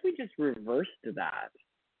 what if we just reversed that?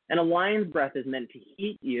 And a lion's breath is meant to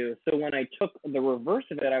heat you. So when I took the reverse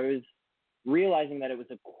of it, I was realizing that it was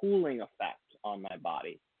a cooling effect on my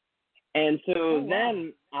body. And so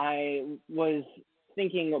then I was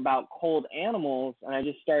thinking about cold animals, and I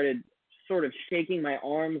just started sort of shaking my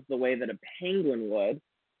arms the way that a penguin would.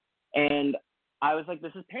 And I was like,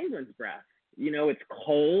 this is penguin's breath. You know, it's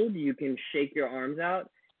cold. You can shake your arms out.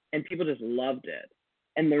 and people just loved it.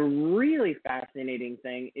 And the really fascinating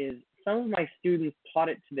thing is some of my students taught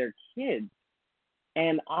it to their kids.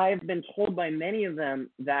 And I've been told by many of them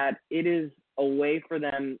that it is a way for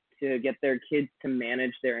them to get their kids to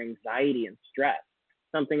manage their anxiety and stress.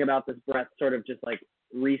 Something about this breath sort of just like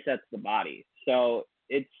resets the body. So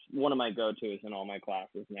it's one of my go-tos in all my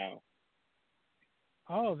classes now.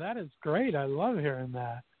 Oh, that is great. I love hearing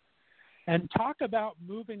that. And talk about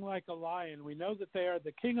moving like a lion. We know that they are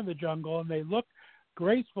the king of the jungle and they look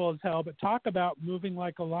graceful as hell, but talk about moving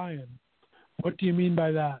like a lion. What do you mean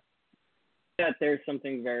by that? That there's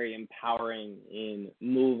something very empowering in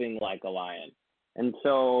moving like a lion. And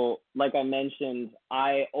so, like I mentioned,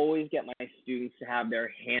 I always get my students to have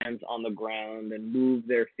their hands on the ground and move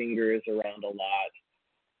their fingers around a lot.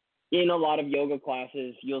 In a lot of yoga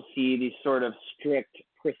classes, you'll see these sort of strict,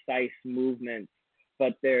 precise movements,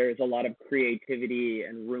 but there's a lot of creativity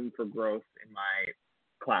and room for growth in my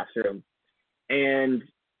classroom. And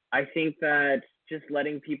I think that just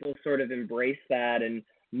letting people sort of embrace that and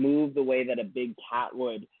move the way that a big cat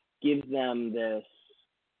would gives them this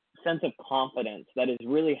sense of confidence that is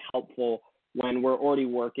really helpful when we're already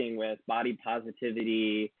working with body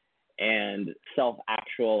positivity and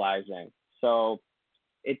self-actualizing. So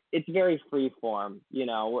it's very free form. You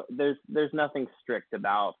know, there's nothing strict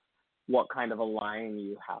about what kind of a lion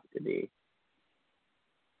you have to be.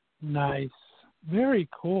 Nice. Very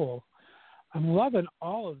cool. I'm loving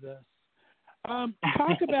all of this.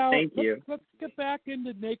 Talk about, Thank you. Let's get back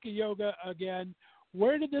into naked yoga again.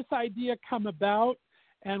 Where did this idea come about,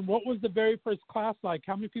 and what was the very first class like?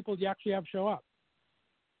 How many people do you actually have show up?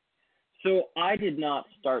 So I did not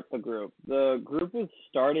start the group. The group was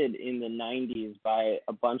started in the 90s by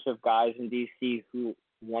a bunch of guys in DC who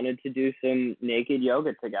wanted to do some naked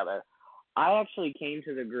yoga together. I actually came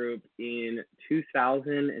to the group in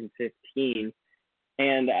 2015,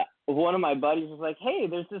 and one of my buddies was like, hey,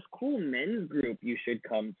 there's this cool men's group you should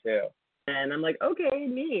come to. And I'm like, okay,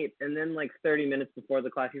 neat. And then like 30 minutes before the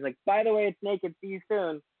class, he's like, by the way, it's naked, see you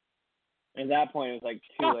soon. And at that point, it was like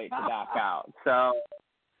too late to back out. So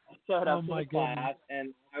I showed up to the class,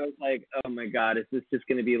 and I was like, oh my God, is this just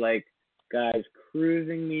going to be like guys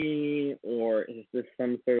cruising me, or is this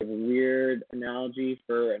some sort of weird analogy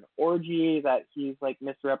for an orgy that he's like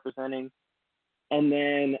misrepresenting? And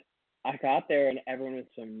then I got there, and everyone was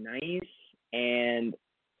so nice and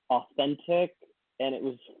authentic, and it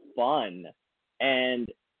was fun, and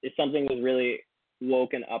something was really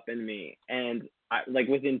woken up in me. And like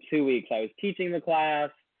within 2 weeks, I was teaching the class,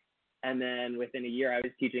 and then within a year, I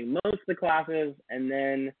was teaching most of the classes, and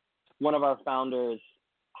then one of our founders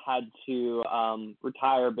had to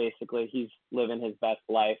retire, basically. He's living his best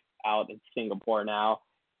life out in Singapore now.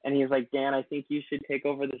 And he's like, Dan, I think you should take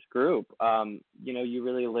over this group. You know, you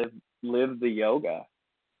really live the yoga.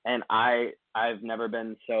 And I've never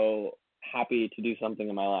been so happy to do something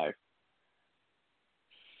in my life.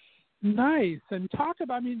 Nice. And talk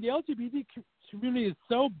about, I mean, the LGBT community is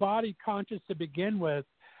so body conscious to begin with.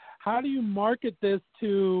 How do you market this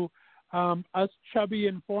to us chubby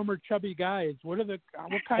and former chubby guys? What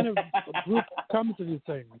kind of group comes to these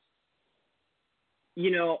things?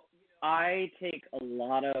 You know, I take a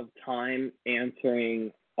lot of time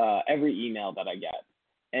answering every email that I get.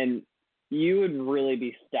 And you would really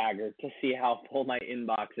be staggered to see how full my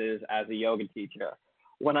inbox is as a yoga teacher.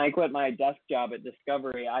 When I quit my desk job at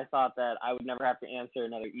Discovery, I thought that I would never have to answer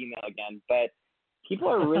another email again. But people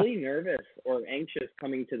are really nervous or anxious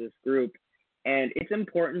coming to this group. And it's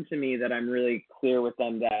important to me that I'm really clear with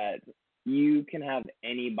them that you can have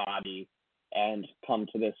any body and come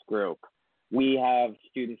to this group. We have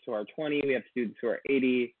students who are 20, we have students who are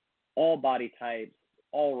 80, all body types,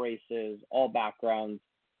 all races, all backgrounds.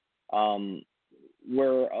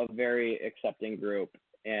 We're a very accepting group.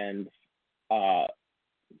 And,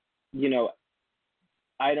 you know,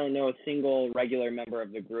 I don't know a single regular member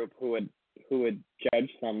of the group who would judge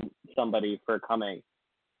somebody for coming,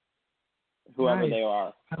 whoever they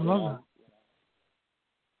are. I love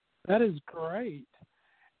that. That is great.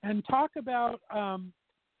 And talk about, I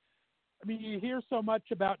mean, you hear so much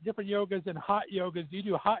about different yogas and hot yogas. Do you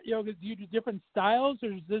do hot yogas? Do you do different styles,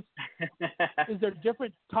 or is there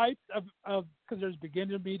different types of because there's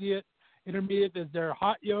beginner, intermediate? Is there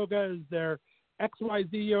hot yoga? Is there XYZ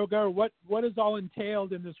yoga? Or what is all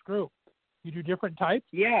entailed in this group? You do different types?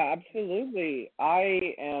 Yeah, absolutely.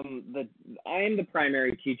 I am the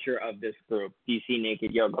primary teacher of this group, DC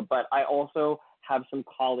Naked Yoga, but I also have some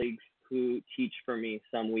colleagues who teach for me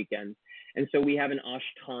some weekends. And so we have an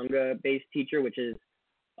Ashtanga-based teacher, which is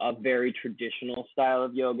a very traditional style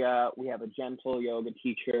of yoga. We have a gentle yoga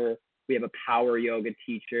teacher. We have a power yoga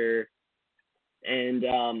teacher. And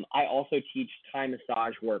I also teach Thai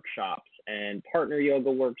massage workshops and partner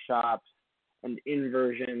yoga workshops and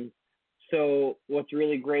inversions. So what's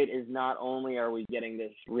really great is not only are we getting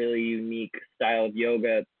this really unique style of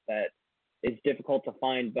yoga that is difficult to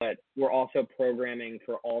find, but we're also programming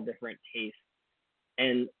for all different tastes.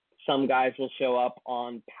 And some guys will show up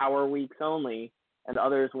on power weeks only, and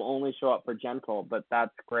others will only show up for gentle, but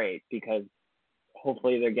that's great because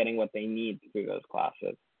hopefully they're getting what they need through those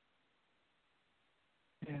classes.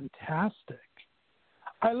 Fantastic.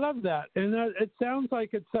 I love that. And it sounds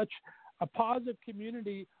like it's such a positive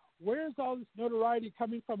community. Where's all this notoriety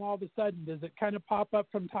coming from all of a sudden? Does it kind of pop up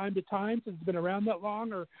from time to time since it's been around that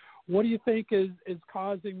long? Or what do you think is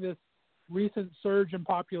causing this recent surge in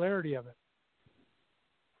popularity of it?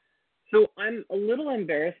 So I'm a little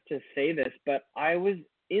embarrassed to say this, but I was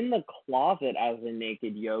in the closet as a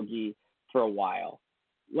naked yogi for a while.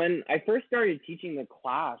 When I first started teaching the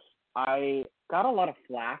class, I got a lot of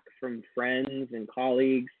flack from friends and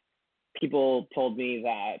colleagues. People told me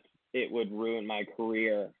that it would ruin my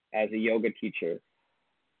career as a yoga teacher.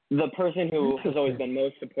 The person who has always been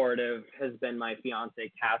most supportive has been my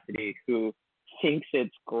fiance, Cassidy, who thinks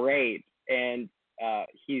it's great. And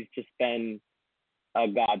he's just been a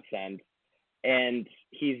godsend. And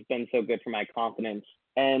he's been so good for my confidence.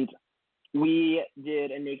 And we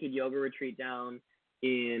did a naked yoga retreat down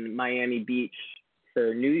in Miami Beach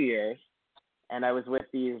for New Year's. And I was with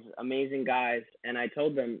these amazing guys. And I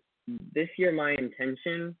told them, this year my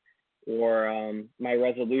intention or my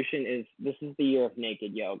resolution is this is the year of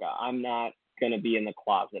naked yoga. I'm not going to be in the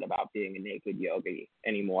closet about being a naked yogi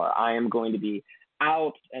anymore. I am going to be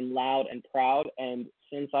out and loud and proud. And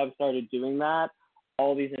since I've started doing that,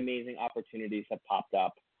 all these amazing opportunities have popped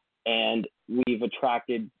up. And we've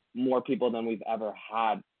attracted more people than we've ever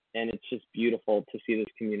had. And it's just beautiful to see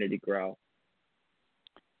this community grow.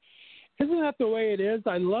 Isn't that the way it is?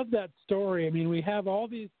 I love that story. I mean, we have all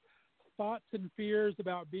these thoughts and fears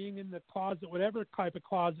about being in the closet, whatever type of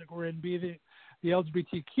closet we're in, be the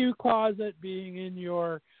LGBTQ closet, being in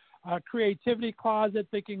your creativity closet,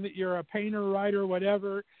 thinking that you're a painter, writer,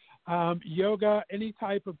 whatever, yoga, any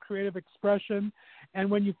type of creative expression.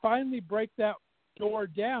 And when you finally break that door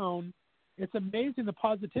down, it's amazing the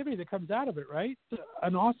positivity that comes out of it, right? It's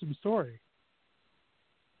an awesome story.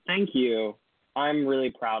 Thank you. I'm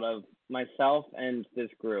really proud of myself and this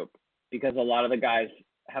group because a lot of the guys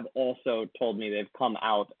have also told me they've come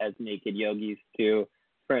out as naked yogis to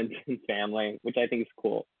friends and family, which I think is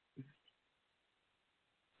cool.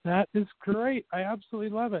 That is great. I absolutely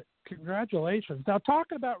love it. Congratulations. Now,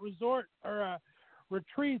 talking about resort or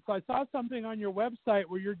retreats, I saw something on your website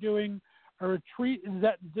where you're doing a retreat. Is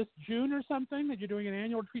that this June or something that you're doing an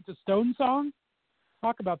annual retreat to Stone Song?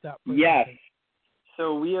 Talk about that. Yes.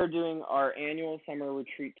 So we are doing our annual summer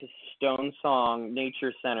retreat to Stone Song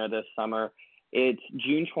Nature Center this summer. It's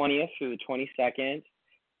June 20th through the 22nd.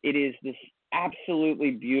 It is this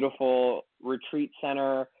absolutely beautiful retreat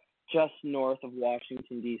center just north of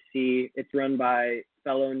Washington, D.C. It's run by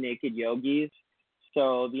fellow naked yogis.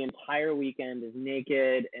 So the entire weekend is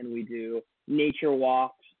naked, and we do nature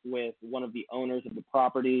walks with one of the owners of the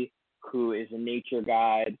property who is a nature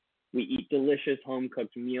guide. We eat delicious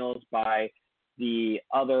home-cooked meals by the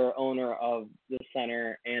other owner of the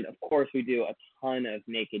center. And, of course, we do a ton of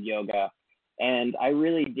naked yoga. And I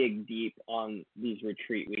really dig deep on these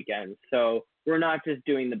retreat weekends. So we're not just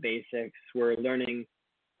doing the basics. We're learning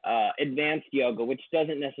advanced yoga, which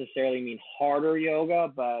doesn't necessarily mean harder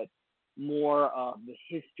yoga, but more of the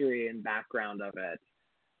history and background of it.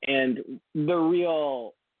 And the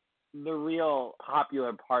real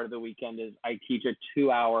popular part of the weekend is I teach a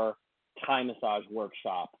 2-hour Thai massage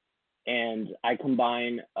workshop. And I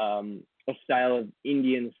combine a style of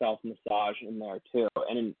Indian self-massage in there too.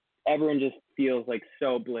 And everyone just feels like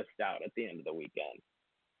so blissed out at the end of the weekend.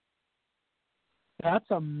 That's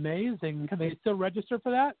amazing. Can they still register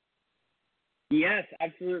for that? Yes,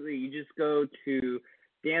 absolutely. You just go to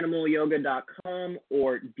danimalyoga.com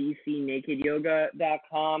or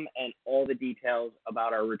dcnakedyoga.com, and all the details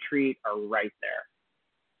about our retreat are right there.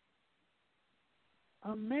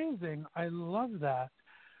 Amazing. I love that.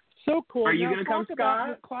 So cool. Are you going to come,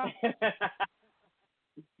 Scott?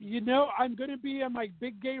 You know, I'm going to be on my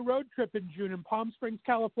big gay road trip in June in Palm Springs,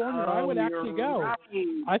 California. I would actually go. Right.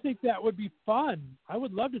 I think that would be fun. I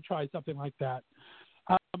would love to try something like that.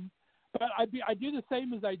 But I do the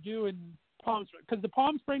same as I do in Palm Springs, because the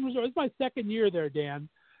Palm Springs Resort is my second year there, Dan.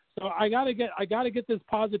 So I got to get this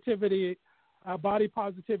positivity, body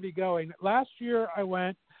positivity going. Last year I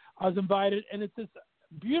went. I was invited, and it's this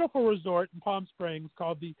beautiful resort in Palm Springs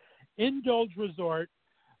called the Indulge Resort.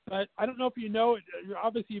 but I don't know if you know,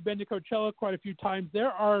 obviously you've been to Coachella quite a few times.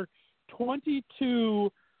 There are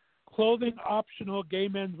 22 clothing optional gay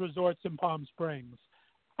men's resorts in Palm Springs.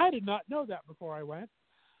 I did not know that before I went.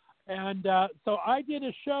 And so I did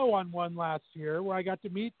a show on one last year where I got to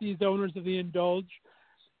meet these owners of the Indulge,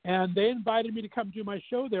 and they invited me to come do my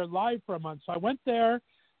show there live for a month. So I went there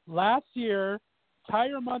last year,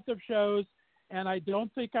 entire month of shows, and I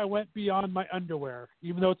don't think I went beyond my underwear,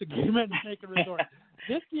 even though it's a gay men's naked resort.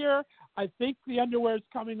 This year, I think the underwear is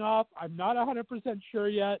coming off. I'm not 100% sure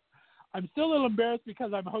yet. I'm still a little embarrassed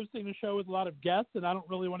because I'm hosting a show with a lot of guests, and I don't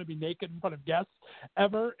really want to be naked in front of guests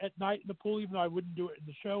ever at night in the pool, even though I wouldn't do it in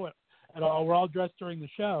the show at all. We're all dressed during the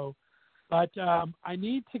show. But I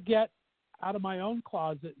need to get out of my own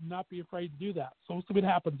closet and not be afraid to do that. So we'll see what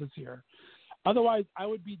happens this year. Otherwise, I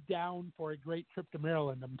would be down for a great trip to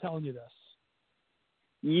Maryland. I'm telling you this.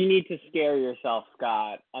 You need to scare yourself,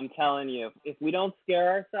 Scott. I'm telling you, if we don't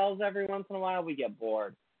scare ourselves every once in a while, we get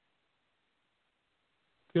bored.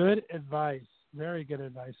 Good advice. Very good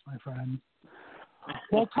advice, my friend.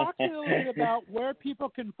 Well, talk to me a little bit about where people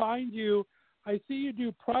can find you. I see you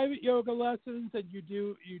do private yoga lessons and you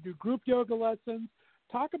do group yoga lessons.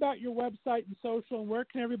 Talk about your website and social, and where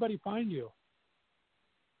can everybody find you?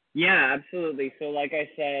 Yeah, absolutely. So like I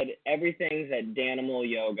said, everything's at Danimal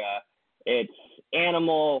Yoga. It's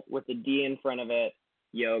animal with a D in front of it,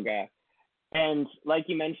 yoga. And like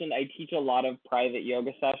you mentioned, I teach a lot of private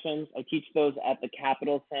yoga sessions. I teach those at the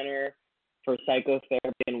Capitol Center for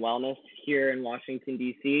Psychotherapy and Wellness here in Washington,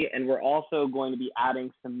 D.C. And we're also going to be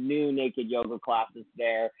adding some new naked yoga classes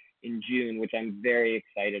there in June, which I'm very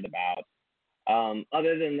excited about.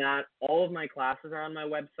 Other than that, all of my classes are on my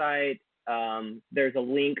website. There's a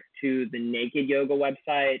link to the Naked Yoga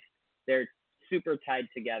website. They're super tied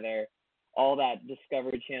together. All that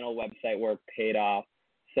Discovery Channel website work paid off.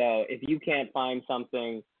 So if you can't find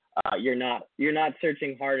something, you're not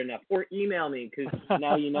searching hard enough. Or email me, because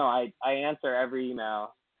now you know I answer every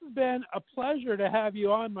email. It's been a pleasure to have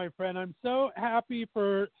you on, my friend. I'm so happy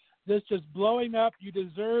for this just blowing up. You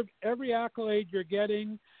deserve every accolade you're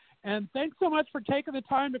getting. And thanks so much for taking the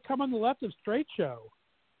time to come on the Left of Straight show.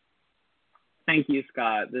 Thank you,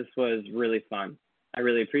 Scott. This was really fun. I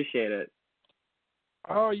really appreciate it.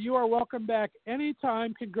 Oh, you are welcome back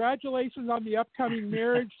anytime. Congratulations on the upcoming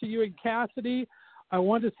marriage to you and Cassidy. I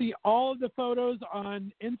want to see all of the photos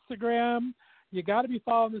on Instagram. You got to be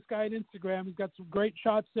following this guy on Instagram. He's got some great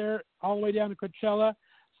shots there all the way down to Coachella.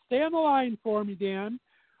 Stay on the line for me, Dan.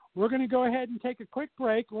 We're going to go ahead and take a quick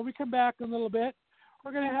break. When we come back in a little bit,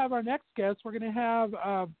 we're going to have our next guest. We're going to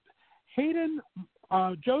have Hayden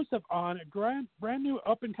Joseph on, a brand new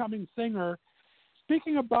up-and-coming singer.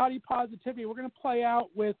 Speaking of body positivity, we're going to play out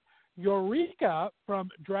with Eureka from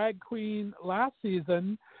Drag Queen last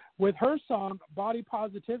season with her song, Body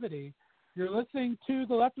Positivity. You're listening to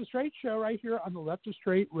The Left of Straight show right here on the Left of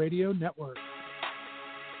Straight Radio Network.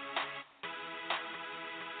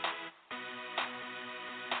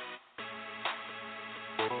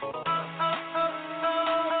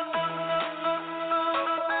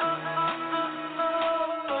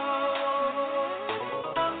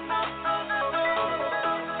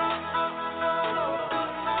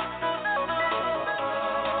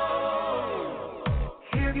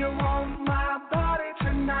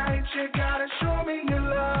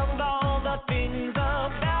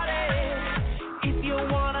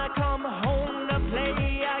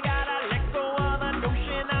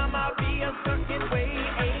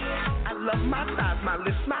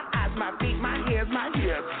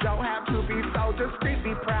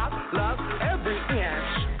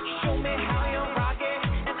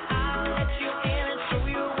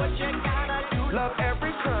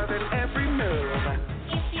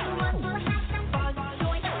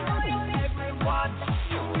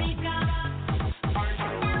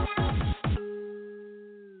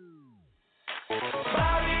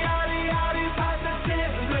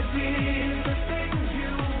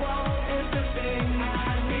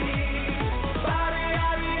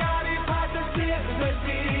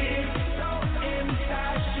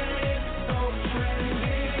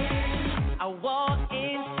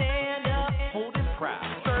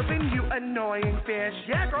 Annoying fish,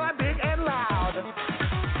 yeah, girl, I'm big and loud. I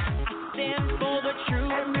stand for the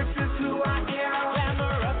truth, and this is who I am.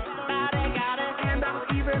 Glamorous, body got it, and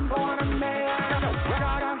I'm even born a man.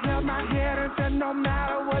 Gotta hold my head and say no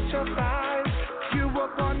matter what your size, you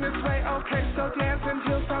were born this way, okay, so dance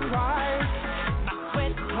until sunrise. My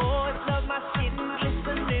sweat pours, love my skin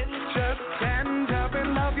glistening. Just stand up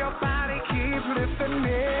and love your body, keep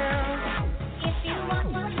listening. If you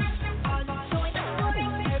want to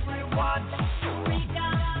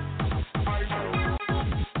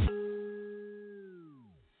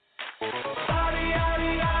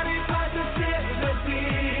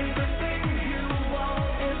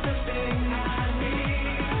everything I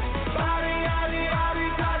need. Body, body, body,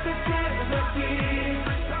 positivity.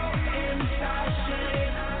 So inside,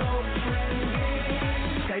 shade, so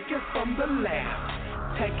trendy. Take it from the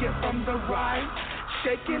left, take it from the right.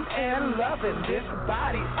 Shaking and loving this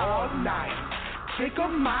body all night. Tickle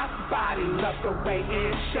my body, love the way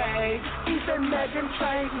it shakes. Even Megan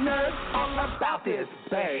Trainers all about this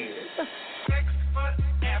babe. 6 foot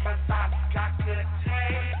Amazon got good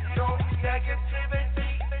taste. No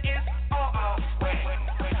negativity is all away.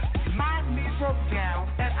 My knees broke down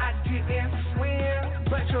and I didn't swim,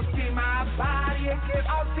 but you'll see my body and get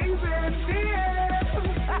all these in tears.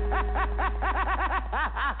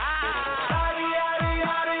 Body, body,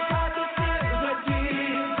 body, positivity.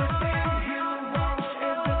 The thing you want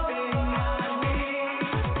is the thing I need.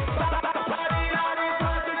 Body, body,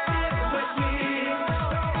 positivity.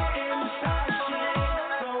 So inside shit,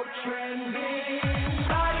 so trendy.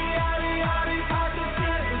 Body, body, body,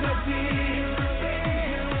 positivity. The thing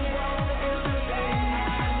you want is the thing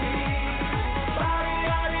I need. Body,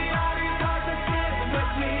 body, body,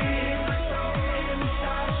 positivity. So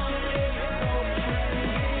inside shit, so trendy.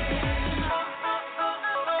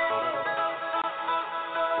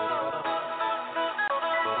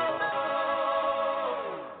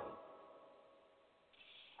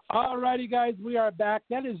 All righty, guys, we are back.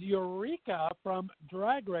 That is Eureka from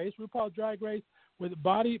Drag Race, RuPaul's Drag Race with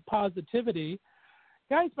Body Positivity.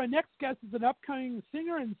 Guys, my next guest is an upcoming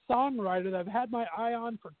singer and songwriter that I've had my eye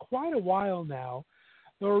on for quite a while now.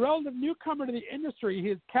 Though a relative newcomer to the industry, he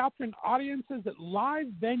is capturing audiences at live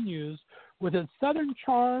venues with his southern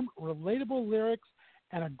charm, relatable lyrics,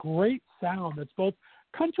 and a great sound that's both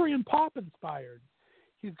country and pop inspired.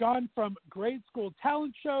 He's gone from grade school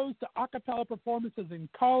talent shows to a cappella performances in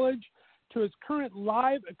college to his current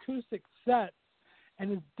live acoustic sets,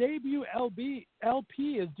 and his debut LP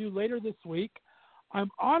is due later this week.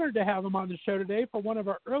 I'm honored to have him on the show today for one of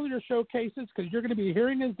our earlier showcases because you're going to be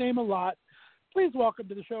hearing his name a lot. Please welcome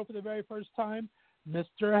to the show for the very first time,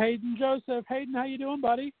 Mr. Hayden Joseph. Hayden, how you doing,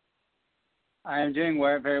 buddy? I am doing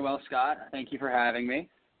very well, Scott. Thank you for having me.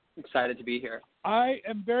 Excited to be here. I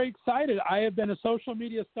am very excited. I have been a social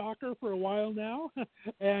media stalker for a while now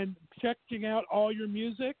and checking out all your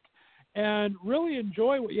music and really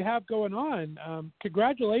enjoy what you have going on.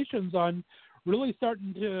 Congratulations on really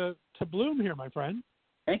starting to bloom here, my friend.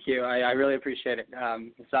 Thank you. I really appreciate it.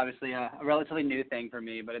 It's obviously a relatively new thing for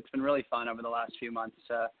me, but it's been really fun over the last few months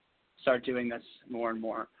to start doing this more and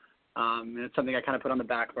more. And it's something I kind of put on the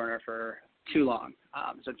back burner for too long.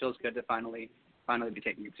 So it feels good to finally be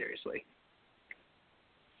taking it seriously.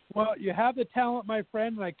 Well, you have the talent, my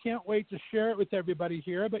friend, and I can't wait to share it with everybody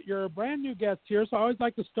here. But you're a brand new guest here, so I always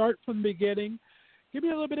like to start from the beginning. Give me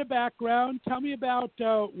a little bit of background. Tell me about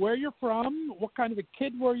where you're from, what kind of a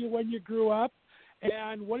kid were you when you grew up,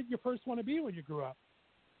 and what did you first want to be when you grew up?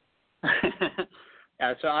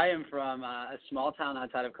 Yeah, so I am from a small town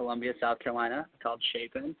outside of Columbia, South Carolina, called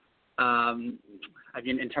Chapin. I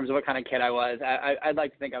mean, in terms of what kind of kid I was, I'd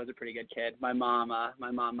like to think I was a pretty good kid. My mom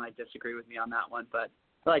might disagree with me on that one, but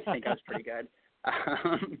I like to think I was pretty good.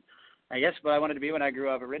 I guess what I wanted to be when I grew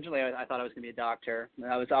up, originally I thought I was going to be a doctor.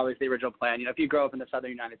 That was always the original plan. You know, if you grow up in the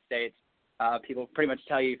southern United States, people pretty much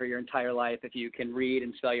tell you for your entire life, if you can read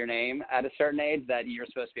and spell your name at a certain age, that you're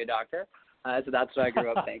supposed to be a doctor. So that's what I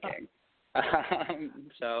grew up thinking.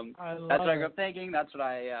 So that's what I grew up thinking. That's what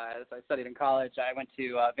I studied in college. I went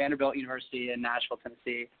to Vanderbilt University in Nashville,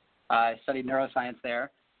 Tennessee. I studied neuroscience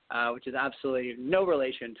there, which is absolutely no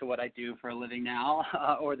relation to what I do for a living now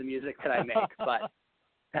or the music that I make, but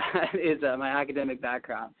that is my academic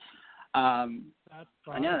background. And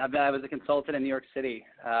yeah, I was a consultant in New York City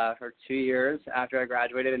for 2 years after I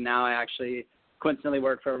graduated, and now I actually coincidentally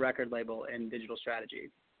work for a record label in digital strategy.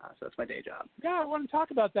 So that's my day job. Yeah, I want to talk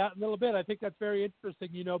about that a little bit. I think that's very interesting,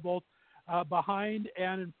 you know, both behind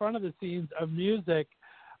and in front of the scenes of music.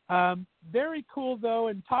 Very cool, though,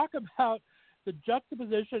 and talk about the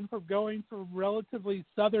juxtaposition from going from relatively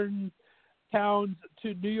southern towns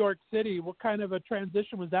to New York City. What kind of a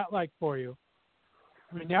transition was that like for you?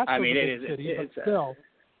 I mean, Nashville's a big city, but still.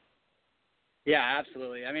 Yeah,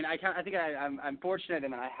 absolutely. I mean, I think I'm fortunate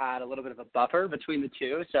in that I had a little bit of a buffer between the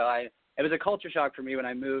two. So it was a culture shock for me when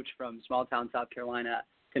I moved from small town South Carolina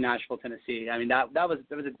to Nashville, Tennessee. I mean, that was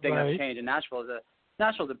a big enough change. And Nashville's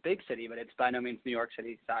a big city, but it's by no means New York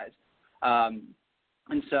City size.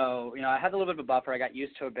 And so, you know, I had a little bit of a buffer. I got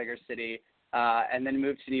used to a bigger city, and then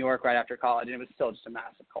moved to New York right after college, and it was still just a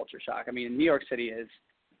massive culture shock. I mean, New York City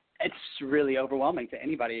it's really overwhelming to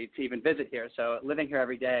anybody to even visit here. So living here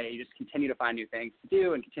every day, you just continue to find new things to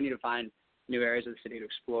do and continue to find new areas of the city to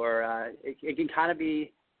explore. It can kind of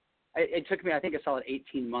be it took me, I think, a solid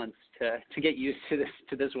 18 months to get used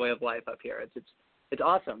to this way of life up here. It's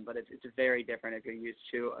awesome, but it's very different if you're used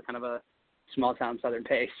to a kind of a small town southern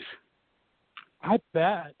pace. I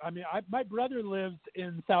bet. I mean, my brother lives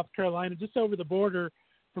in South Carolina, just over the border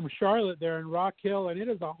from Charlotte there in Rock Hill, and it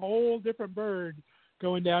is a whole different bird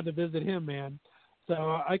going down to visit him, man.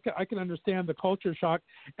 So I can understand the culture shock.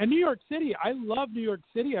 And New York City, I love New York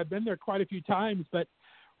City. I've been there quite a few times, but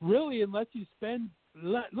really, unless you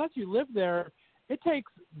live there, it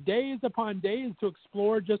takes days upon days to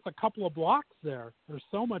explore just a couple of blocks there. There's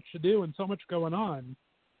so much to do and so much going on.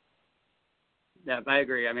 Yeah, I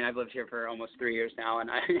agree. I mean, I've lived here for almost 3 years now, and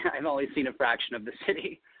I've only seen a fraction of the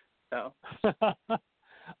city. So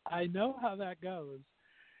I know how that goes.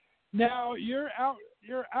 Now you're out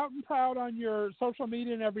and proud on your social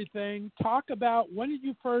media and everything. Talk about, when did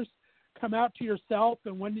you first come out to yourself,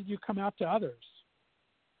 and when did you come out to others?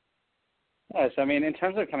 Yes, I mean, in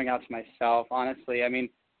terms of coming out to myself, honestly, I mean,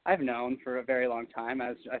 I've known for a very long time,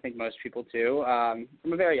 as I think most people do,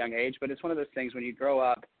 from a very young age. But it's one of those things when you grow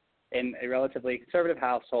up in a relatively conservative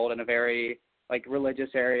household in a very religious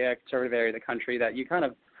area, conservative area of the country, that you kind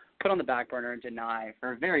of put on the back burner and deny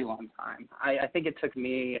for a very long time. I think it took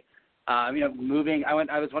me, moving. I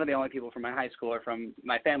was one of the only people from my high school or from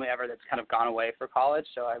my family ever that's kind of gone away for college.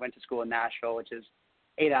 So I went to school in Nashville, which is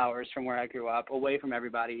 8 hours from where I grew up, away from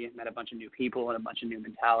everybody, met a bunch of new people and a bunch of new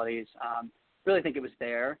mentalities. Really think it was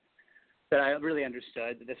there that I really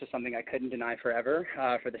understood that this was something I couldn't deny forever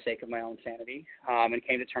for the sake of my own sanity, and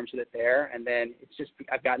came to terms with it there. And then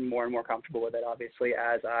I've gotten more and more comfortable with it, obviously,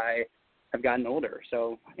 as I have gotten older.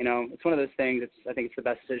 So, it's one of those things. I think it's the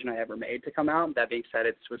best decision I ever made to come out. That being said,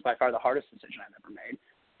 it was by far the hardest decision I've ever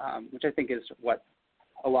made, which I think is what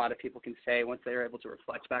a lot of people can say once they're able to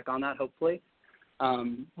reflect back on that, hopefully.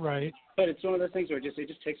 Right. But it's one of those things where it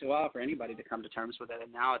just takes a while for anybody to come to terms with it.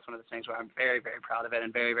 And now it's one of those things where I'm very, very proud of it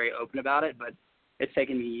and very, very open about it. But it's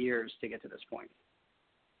taken me years to get to this point.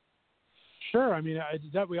 Sure. I mean,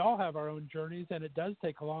 we all have our own journeys, and it does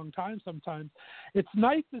take a long time sometimes. It's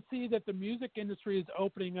nice to see that the music industry is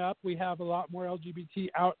opening up. We have a lot more LGBT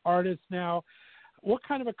artists now. What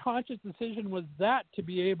kind of a conscious decision was that to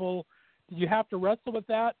be able – did you have to wrestle with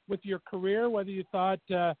that with your career, whether you thought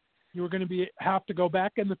you were going to have to go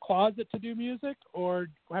back in the closet to do music, or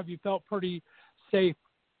have you felt pretty safe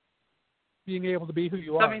being able to be who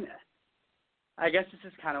you are? I mean, I guess this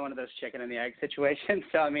is kind of one of those chicken and the egg situations.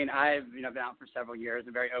 So, I mean, I've been out for several years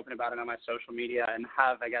and very open about it on my social media, and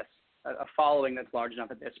have, I guess, a following that's large enough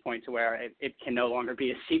at this point to where it can no longer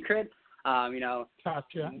be a secret.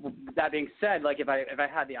 Gotcha. That being said, if I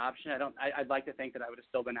had the option, I'd like to think that I would have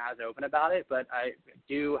still been as open about it, but I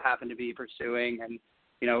do happen to be pursuing and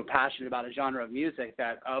passionate about a genre of music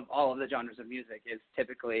that, of all of the genres of music, is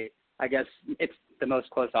typically, I guess, it's the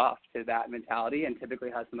most close off to that mentality, and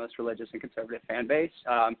typically has the most religious and conservative fan base.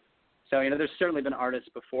 So, there's certainly been artists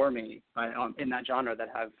before me in that genre that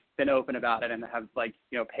have been open about it and have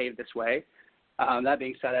paved this way. That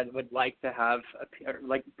being said, I would like to have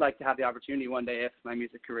the opportunity one day, if my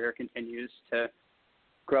music career continues to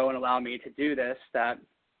grow and allow me to do this, that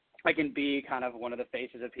I can be kind of one of the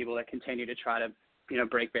faces of people that continue to try to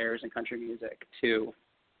break barriers in country music to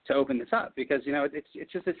open this up, because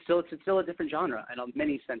it's still a different genre in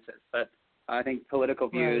many senses. But I think political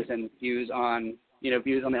views and views on the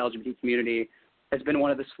LGBT community has been one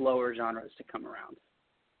of the slower genres to come around.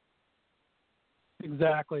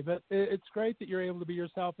 Exactly, but it's great that you're able to be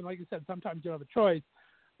yourself, and like you said, sometimes you don't have a choice,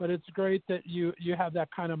 but it's great that you have that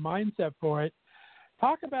kind of mindset for it.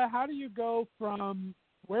 Talk about, how do you go from,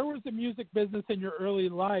 where was the music business in your early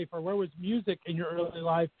life, or where was music in your early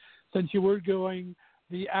life, since you were going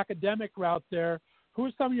the academic route there? Who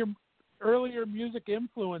are some of your earlier music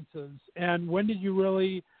influences, and when did you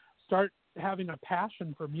really start having a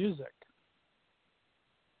passion for music?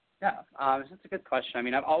 Yeah, that's a good question. I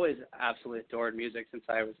mean, I've always absolutely adored music since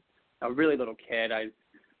I was a really little kid.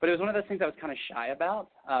 But it was one of those things I was kind of shy about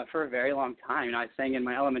for a very long time. I sang in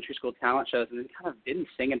my elementary school talent shows, and kind of didn't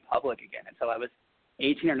sing in public again until I was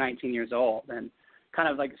 18 or 19 years old, and kind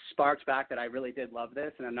of sparked back that I really did love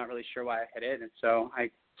this, and I'm not really sure why I hit it. And so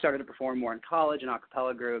I started to perform more in college in a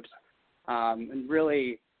cappella groups, and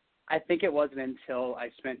really, I think it wasn't until I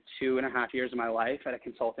spent 2.5 years of my life at a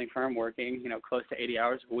consulting firm working, close to 80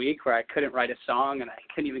 hours a week, where I couldn't write a song and I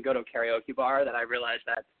couldn't even go to a karaoke bar, that I realized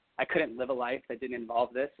that I couldn't live a life that didn't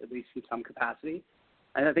involve this, at least in some capacity.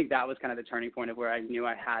 And I think that was kind of the turning point of where I knew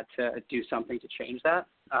I had to do something to change that.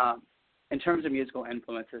 In terms of musical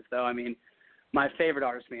influences, though, I mean, my favorite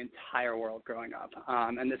artist in the entire world growing up,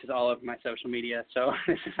 and this is all over my social media, so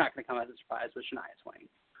this is not going to come as a surprise, was Shania Twain.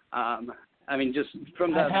 I mean, just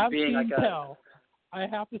from I the have being seen like a tell. I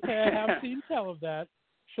have to say I have seen tell of that.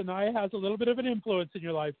 Shania has a little bit of an influence in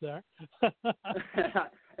your life there.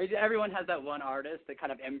 everyone has that one artist that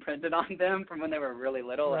kind of imprinted on them from when they were really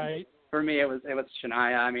little. Right. And for me, it was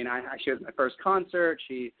Shania. I mean, she was my first concert.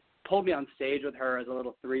 She pulled me on stage with her as a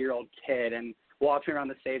little 3-year-old kid and walked me around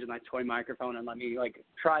the stage with my toy microphone and let me like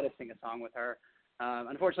try to sing a song with her.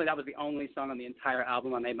 Unfortunately, that was the only song on the entire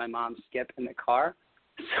album I made my mom skip in the car.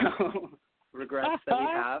 So regrets that we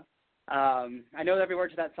have. I know every word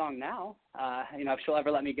to that song now. If she'll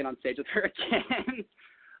ever let me get on stage with her again.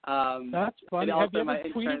 That's funny. Have you ever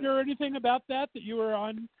tweeted intern... or anything about that you were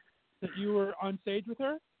on stage with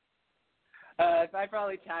her? I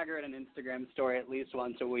probably tag her in an Instagram story at least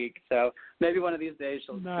once a week. So maybe one of these days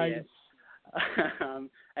she'll see it. And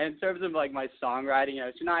in terms of like my songwriting,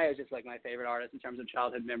 Shania is just like my favorite artist in terms of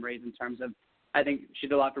childhood memories. In terms of, I think she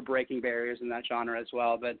did a lot for breaking barriers in that genre as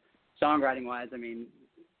well. But songwriting wise, I mean,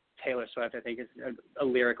 Taylor Swift, I think, is a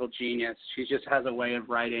lyrical genius. She just has a way of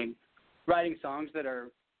writing songs that are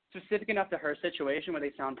specific enough to her situation where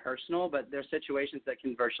they sound personal, but they're situations that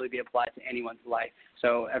can virtually be applied to anyone's life.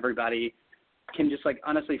 So everybody can just like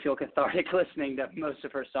honestly feel cathartic listening to most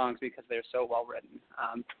of her songs because they're so well written.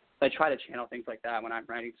 I try to channel things like that when I'm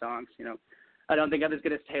writing songs. I don't think I'm as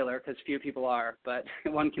good as Taylor because few people are, but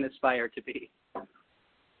one can aspire to be.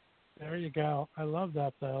 There you go. I love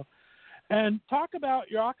that though. And talk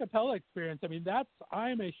about your a cappella experience. I mean,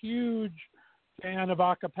 I'm a huge fan of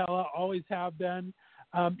a cappella, always have been.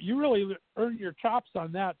 You really earned your chops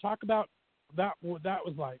on that. Talk about that, what that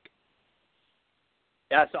was like.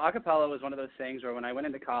 Yeah, so a cappella was one of those things where when I went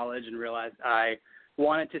into college and realized I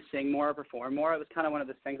wanted to sing more or perform more, it was kind of one of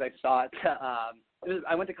those things I saw.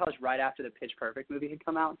 I went to college right after the Pitch Perfect movie had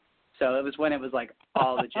come out. So it was when it was like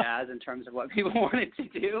all the jazz in terms of what people wanted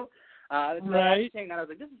to do. Right. Saying that, I was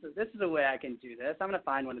like, this is a way I can do this. I'm going to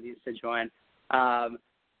find one of these to join.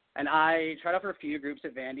 And I tried out for a few groups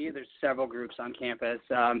at Vandy. There's several groups on campus,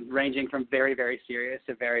 ranging from very, very serious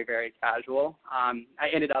to very, very casual. I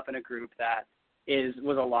ended up in a group that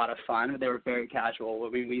was a lot of fun. They were very casual.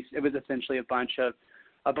 It was essentially a bunch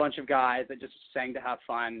of guys that just sang to have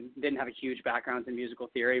fun. Didn't have a huge background in musical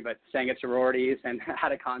theory, but sang at sororities and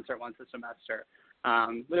had a concert once a semester.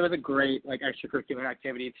 But it was a great extracurricular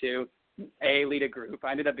activity to lead a group.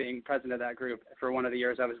 I ended up being president of that group for one of the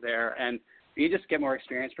years I was there, and you just get more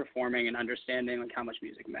experience performing and understanding how much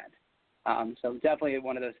music meant. So definitely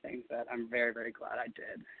one of those things that I'm very, very glad I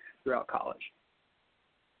did throughout college.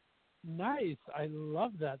 Nice. I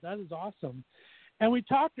love that. That is awesome. And we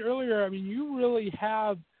talked earlier, I mean, you really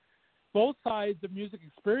have both sides of music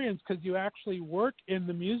experience because you actually work in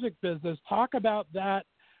the music business. Talk about that,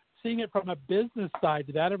 seeing it from a business side.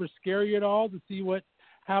 Did that ever scare you at all to see what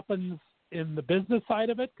happens in the business side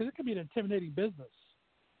of it? Because it can be an intimidating business.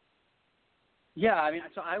 Yeah, I mean,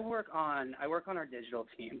 so I work on our digital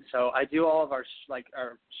team. So I do all of our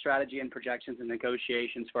strategy and projections and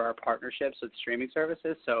negotiations for our partnerships with streaming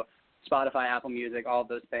services. So Spotify, Apple Music, all of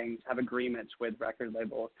those things have agreements with record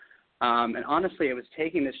labels. And honestly, it was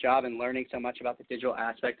taking this job and learning so much about the digital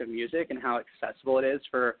aspect of music and how accessible it is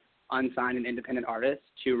for unsigned and independent artists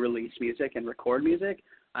to release music and record music.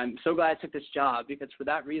 I'm so glad I took this job because for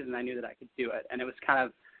that reason, I knew that I could do it. And it was kind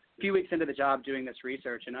of a few weeks into the job doing this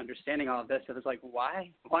research and understanding all of this, it was like, why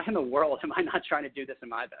in the world am I not trying to do this in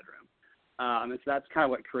my bedroom? And so that's kind of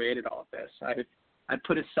what created all of this. I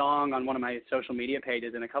put a song on one of my social media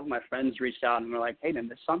pages, and a couple of my friends reached out and were like, hey, man,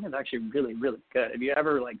 this song is actually really, really good. Have you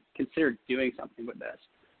ever considered doing something with this?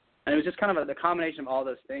 And it was just kind of the combination of all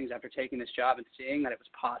those things after taking this job and seeing that it was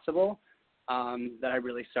possible that I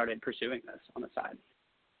really started pursuing this on the side.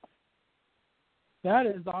 That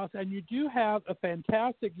is awesome. And you do have a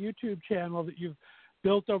fantastic YouTube channel that you've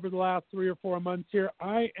built over the last 3 or 4 months here.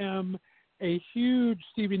 I am a huge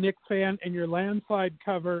Stevie Nicks fan, and your Landslide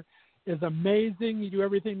cover is amazing. You do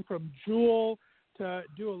everything from Jewel to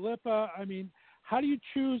Dua Lipa. I mean, how do you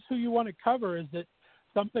choose who you want to cover? Is it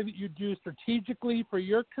something that you do strategically for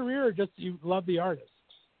your career, or just you love the artist?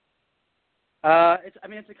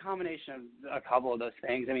 It's a combination of a couple of those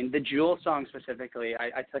things. I mean, the Jewel song specifically,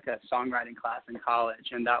 I took a songwriting class in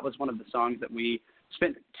college, and that was one of the songs that we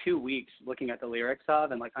spent 2 weeks looking at the lyrics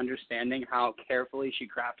of and understanding how carefully she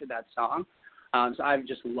crafted that song. So I've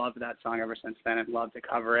just loved that song ever since then and loved to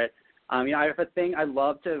cover it. I have a thing, I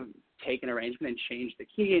love to take an arrangement and change the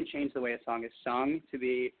key and change the way a song is sung to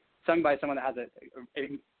be sung by someone that has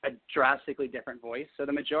a drastically different voice. So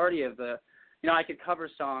the majority of I could cover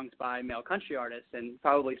songs by male country artists and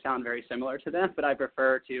probably sound very similar to them, but I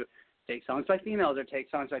prefer to take songs by females or take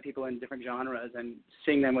songs by people in different genres and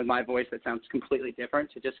sing them with my voice that sounds completely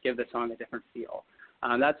different to just give the song a different feel.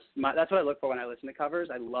 That's what I look for when I listen to covers.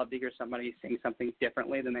 I love to hear somebody sing something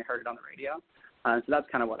differently than they heard it on the radio. So that's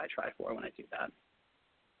kind of what I try for when I do that.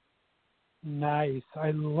 Nice.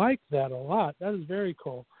 I like that a lot. That is very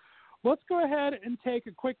cool. Let's go ahead and take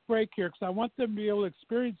a quick break here because I want them to be able to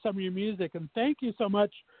experience some of your music. And thank you so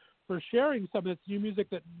much for sharing some of this new music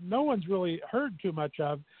that no one's really heard too much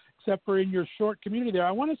of except for in your short community there.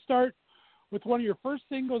 I want to start with one of your first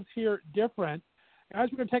singles here, Different. Guys,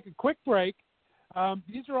 we're going to take a quick break.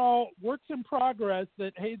 These are all works in progress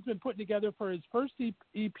that Hayden's been putting together for his first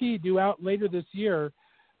EP due out later this year.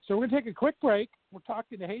 So we're going to take a quick break. We're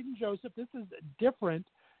talking to Hayden Joseph. This is Different.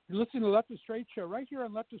 You're listening to the Left of Straight Show right here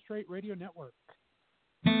on Left of Straight Radio Network.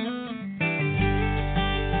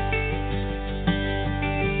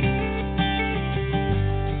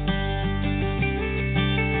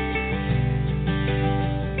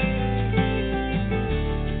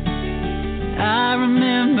 I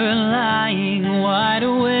remember lying wide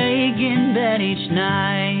awake in bed each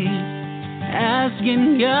night,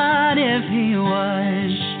 asking God if He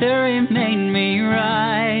was sure He made me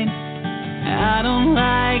right. I don't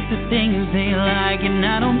like the things they like, and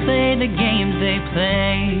I don't play the games they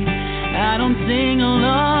play. I don't sing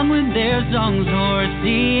along with their songs or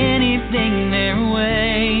see anything their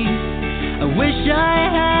way. I wish I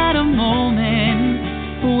had a moment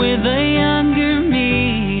with a younger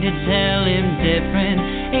me to tell him different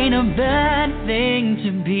ain't a bad thing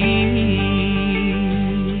to be.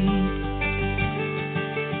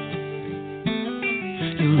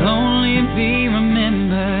 You'll only be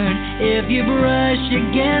remembered if you brush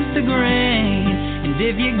against the grain, and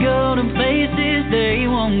if you go to places they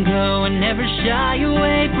won't go and never shy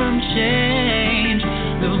away from change.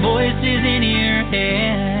 The voices in your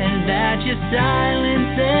head that you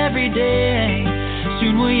silence every day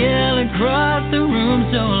soon will yell across the room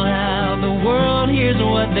so loud the world hears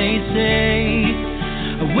what they say.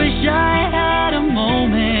 I wish I had a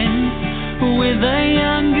moment with a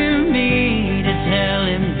younger me to tell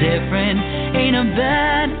him different ain't a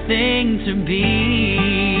bad thing to be.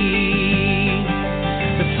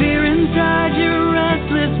 The fear inside your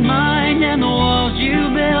restless mind and the walls you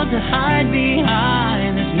built to hide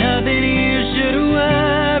behind, there's nothing you should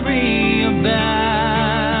worry about.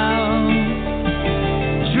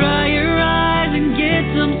 Dry your eyes and get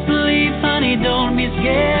some sleep, honey, don't be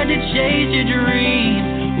scared to chase your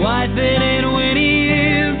dreams. Why fit in when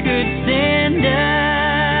you could stand out?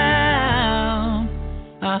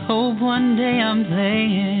 I hope one day I'm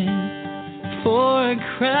playing for a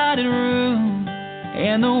crowded room,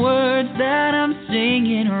 and the words that I'm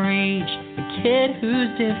singing reach a kid who's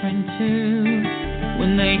different too.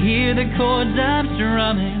 When they hear the chords I'm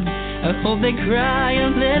strumming, I hope they cry a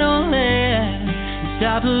little less,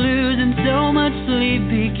 stop losing so much sleep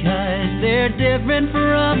because they're different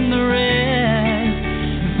from the rest.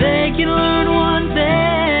 If they can learn one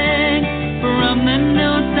thing from the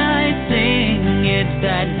notes I sing, it's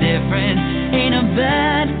that different ain't a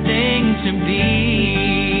bad thing to be.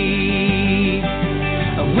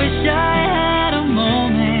 I wish I had a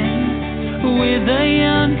moment with a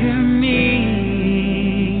younger me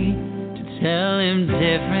to tell him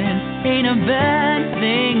different ain't a bad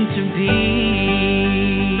thing to be.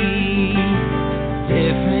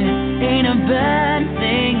 Different ain't a bad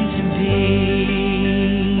thing to be.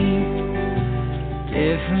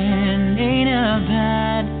 Different ain't a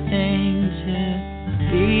bad thing to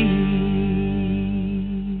be.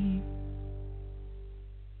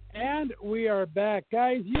 And we are back.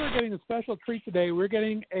 Guys, you are getting a special treat today. We're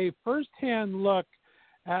getting a first-hand look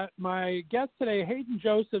at my guest today, Hayden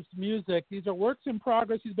Joseph's music. These are works in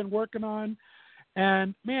progress he's been working on.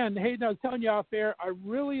 And, man, Hayden, I was telling you off air, I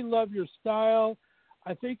really love your style.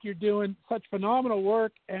 I think you're doing such phenomenal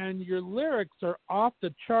work, and your lyrics are off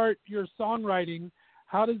the chart. Your songwriting,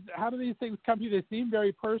 how do these things come to you? They seem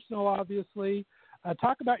very personal, obviously.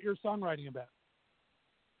 Talk about your songwriting a bit.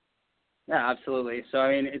 Yeah, absolutely. So,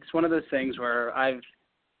 I mean, it's one of those things where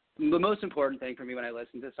the most important thing for me when I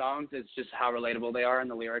listen to songs is just how relatable they are and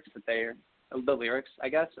the lyrics, I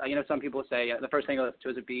guess. You know, some people say the first thing I listen to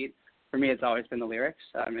is a beat. For me, it's always been the lyrics.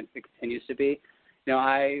 It continues to be. You know,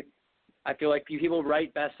 I feel like people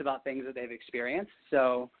write best about things that they've experienced.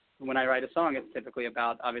 So when I write a song, it's typically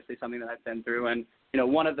about obviously something that I've been through. And, you know,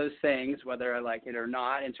 one of those things, whether I like it or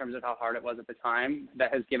not, in terms of how hard it was at the time,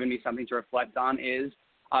 that has given me something to reflect on is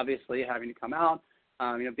obviously having to come out.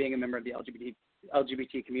 You know, being a member of the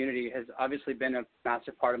LGBT community has obviously been a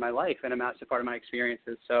massive part of my life and a massive part of my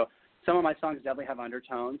experiences. So some of my songs definitely have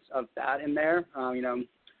undertones of that in there. You know,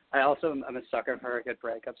 I also am a sucker for a good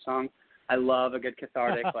breakup song. I love a good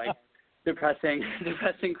cathartic, like depressing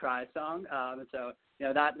cry song. So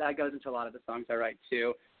that goes into a lot of the songs I write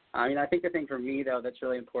too. I think the thing for me though that's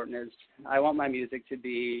really important is I want my music to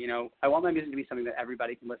be something that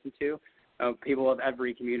everybody can listen to. People of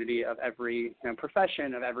every community, of every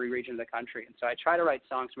profession, of every region of the country. And so I try to write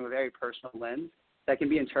songs from a very personal lens that can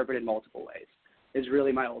be interpreted multiple ways. Is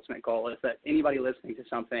really my ultimate goal, is that anybody listening to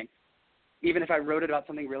something, even if I wrote it about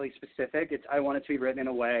something really specific, I want it to be written in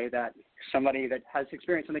a way that somebody that has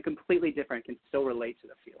experienced something completely different can still relate to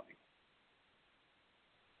the feeling.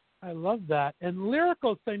 I love that. And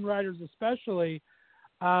lyrical songwriters especially,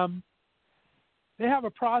 they have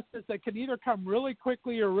a process that can either come really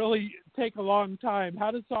quickly or really take a long time.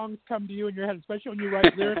 How do songs come to you in your head, especially when you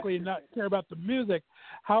write lyrically and not care about the music?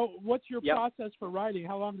 What's your process for writing?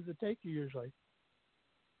 How long does it take you usually?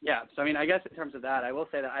 Yeah, so I guess in terms of that, I will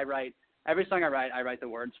say that every song I write the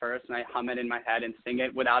words first, and I hum it in my head and sing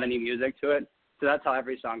it without any music to it. So that's how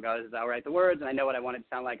every song goes, is I'll write the words, and I know what I want it to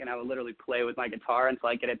sound like, and I will literally play with my guitar until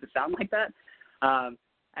I get it to sound like that.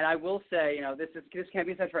 And I will say, this can't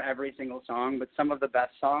be said for every single song, but some of the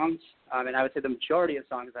best songs, and I would say the majority of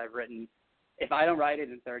songs I've written, if I don't write it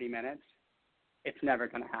in 30 minutes, it's never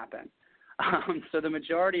going to happen. So the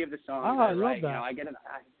majority of the songs I write,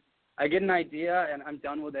 I get an idea and I'm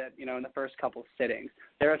done with it, in the first couple sittings.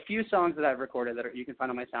 There are a few songs that I've recorded that you can find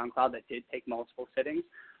on my SoundCloud that did take multiple sittings.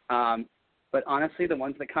 But honestly, the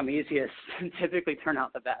ones that come easiest typically turn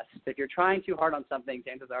out the best. If you're trying too hard on something,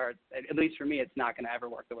 chances are, at least for me, it's not going to ever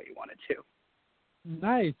work the way you want it to.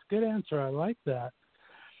 Nice. Good answer. I like that.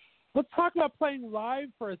 Let's talk about playing live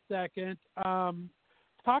for a second.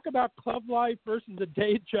 Talk about club life versus a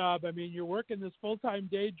day job. You're working this full-time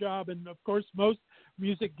day job, and, of course, most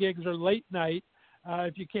music gigs are late night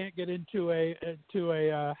if you can't get into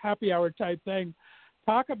a happy hour type thing.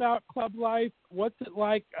 Talk about club life. What's it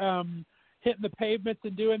like hitting the pavements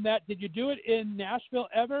and doing that? Did you do it in Nashville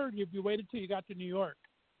ever, or have you waited till you got to New York?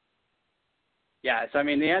 Yeah, so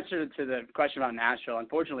the answer to the question about Nashville,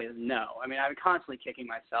 unfortunately, is no. I'm constantly kicking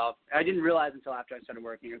myself. I didn't realize until after I started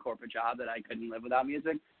working a corporate job that I couldn't live without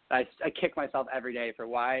music. I kick myself every day for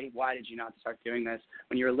why did you not start doing this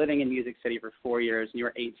when you were living in Music City for 4 years and you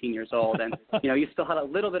were 18 years old and you still had a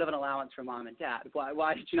little bit of an allowance from mom and dad.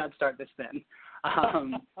 Why did you not start this then?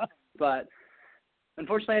 But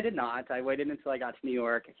unfortunately, I did not. I waited until I got to New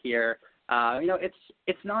York here.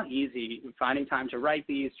 It's not easy finding time to write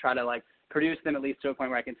these, try to produce them at least to a point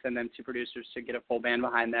where I can send them to producers to get a full band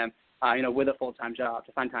behind them, with a full-time job,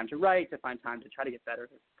 to find time to write, to find time to try to get better at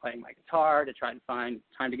playing my guitar, to try and find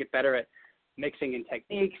time to get better at mixing and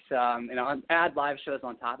techniques, add live shows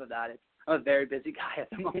on top of that. I'm a very busy guy at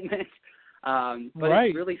the moment, but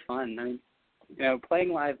It's really fun.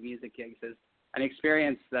 Playing live music gigs is an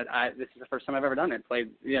experience that this is the first time I've ever done it.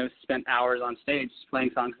 Spent hours on stage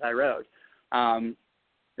playing songs that I wrote.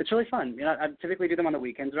 It's really fun. I typically do them on the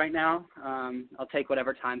weekends right now. I'll take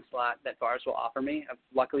whatever time slot that bars will offer me. I've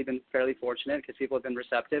luckily been fairly fortunate because people have been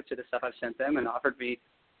receptive to the stuff I've sent them and offered me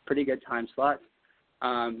pretty good time slots.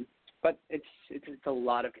 But it's a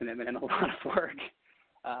lot of commitment and a lot of work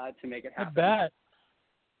to make it happen. I bet.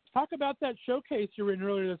 Talk about that showcase you were in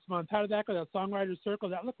earlier this month. How did that go? That Songwriters Circle,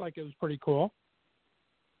 that looked like it was pretty cool.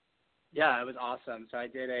 Yeah, it was awesome. So I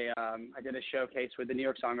did a showcase with the New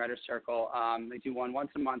York Songwriters Circle. They do one once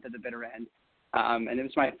a month at the bitter end, and it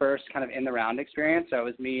was my first kind of in the round experience. So it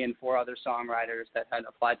was me and 4 other songwriters that had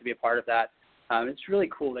applied to be a part of that. It's really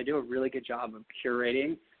cool. They do a really good job of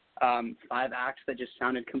curating 5 acts that just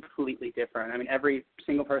sounded completely different. Every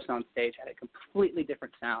single person on stage had a completely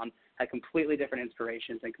different sound, had completely different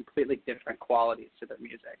inspirations, and completely different qualities to their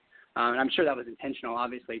music. And I'm sure that was intentional,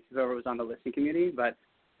 obviously, to whoever was on the listening community, but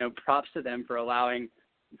props to them for allowing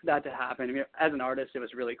that to happen. As an artist, it was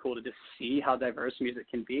really cool to just see how diverse music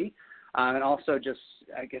can be, and also just,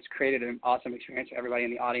 I guess, created an awesome experience for everybody in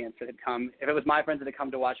the audience that had come. If it was my friends that had come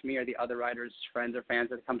to watch me or the other writers' friends or fans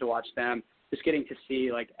that had come to watch them, just getting to see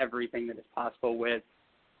everything that is possible with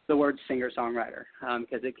the word singer-songwriter,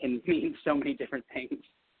 because it can mean so many different things.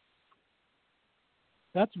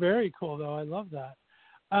 That's very cool, though. I love that.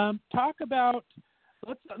 Talk about.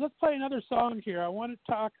 Let's play another song here. I want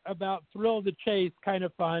to talk about Thrill the Chase, kind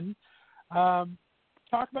of fun.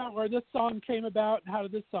 Talk about where this song came about and how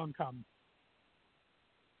did this song come?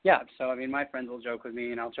 Yeah, so my friends will joke with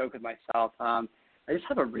me and I'll joke with myself. I just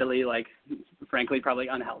have a really, frankly, probably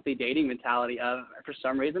unhealthy dating mentality of, for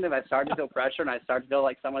some reason, if I start to feel pressure and I start to feel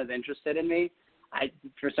like someone is interested in me,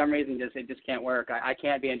 for some reason, it just can't work. I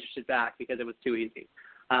can't be interested back because it was too easy.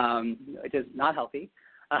 It is not healthy,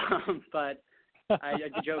 but I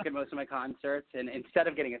joke at most of my concerts, and instead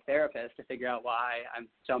of getting a therapist to figure out why I'm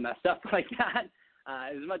so messed up like that,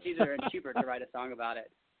 it was much easier and cheaper to write a song about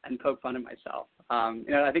it and poke fun at myself.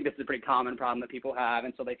 I think this is a pretty common problem that people have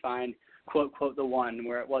until they find, quote, the one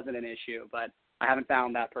where it wasn't an issue. But I haven't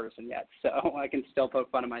found that person yet, so I can still poke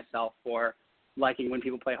fun at myself for liking when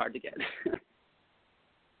people play hard to get.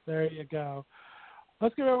 There you go.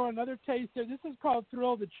 Let's give everyone another taste here. This is called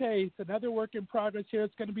Thrill the Chase, another work in progress here.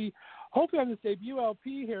 It's going to be hopefully on this debut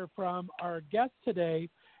LP here from our guest today,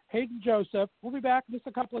 Hayden Joseph. We'll be back in just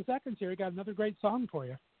a couple of seconds here. We got another great song for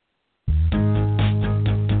you.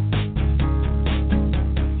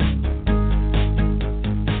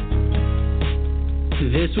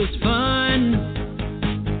 This was fun.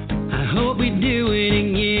 I hope we do it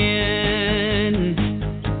again.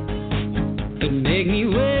 But make me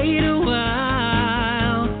wait a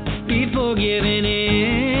while before giving in.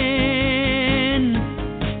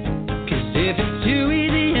 'Cause if it's too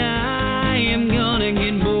easy, I am gonna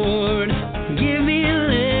get bored. Give me a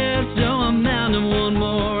lift so I'm bound to want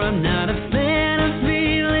more. I'm not a fan of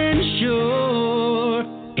feeling sure.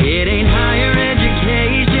 It ain't higher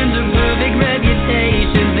education's a perfect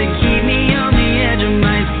reputation that keep me on the edge of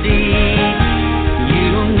my seat.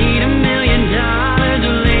 You don't need $1 million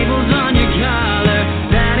or labels on your collar.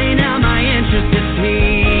 That ain't how my interest is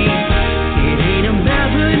sweet. It ain't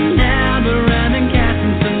about putting down, but rather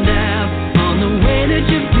casting some doubt on the way that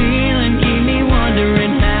you're feeling. Keep me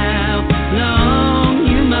wondering how long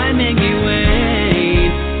you might make me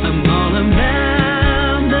wait. I'm all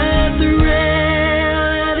about the thrill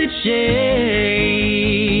of the chase.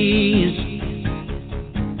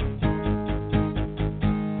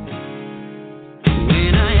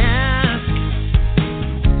 When I ask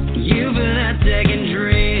you for that second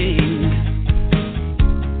drink,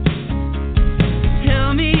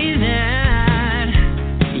 tell me that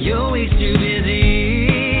your week's too busy.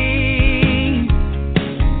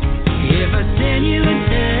 If I send you a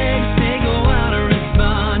text, say go out and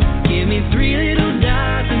respond. Give me 3 little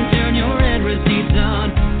dots and turn your red receipts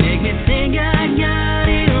on. Make me think I got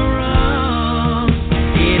it wrong.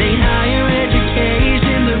 It ain't higher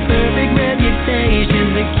education, the perfect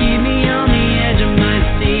reputation that keep me on the edge of my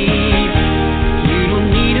seat. You don't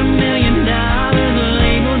need $1 million or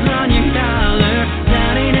labels on your collar.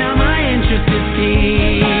 That ain't how my interest is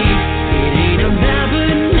peaked. It ain't about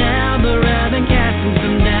putting out, but rather casting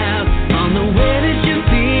some doubt on the way that you're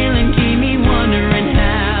feeling. Keep me wondering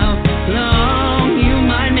how long you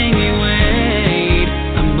might make me wait.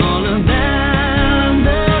 I'm all about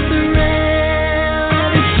the thrill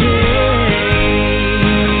of the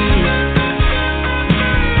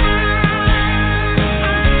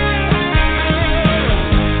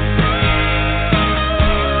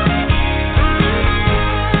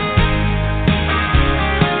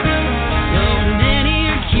So many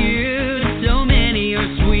are cute, so many are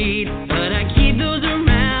sweet, but I keep those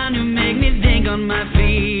around who make me think on my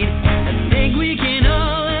feet. I think we can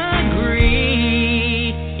all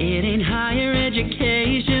agree it ain't higher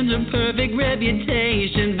education's or perfect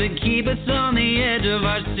reputations that keep us on the edge of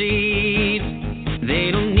our seats.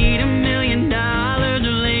 They don't need $1 million or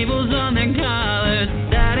labels on their collars.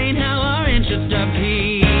 That ain't how our interests are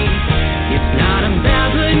peaked. It's not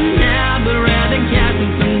about putting out, but rather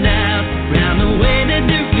casting some doubt around the way that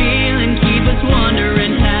they're feeling. Keep us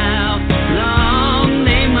wondering how long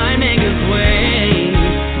they might make us wait.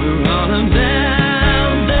 We're all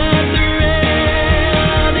about the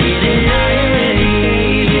thrill. It ain't higher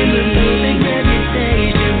education, the perfect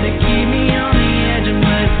reputation that keep me on the edge of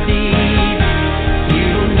my seat. You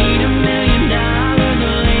don't need $1 million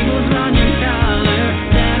or labels on your collar.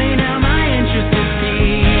 That ain't how my interest is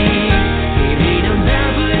peaked. It ain't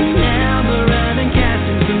about putting out, but rather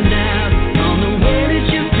casting some doubt on the way that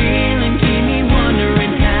you're feeling. Keep me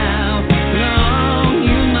wondering how long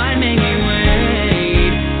you might make me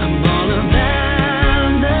wait. I'm all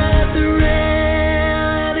about the thrill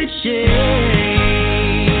of the chase.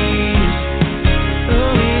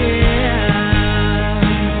 Oh yeah,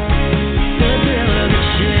 the thrill of the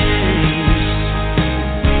chase.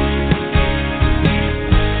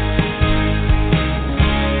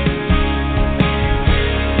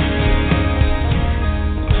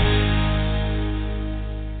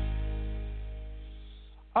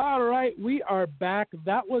 All right, we are back.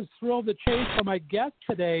 That was Thrill the Chase for my guest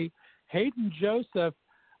today, Hayden Joseph.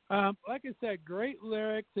 Like I said, great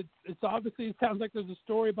lyrics. It's obviously, it sounds like there's a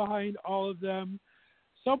story behind all of them.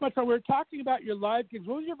 So much fun. We were talking about your live gigs.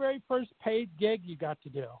 What was your very first paid gig you got to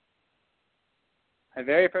do? My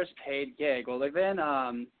very first paid gig. Well, they've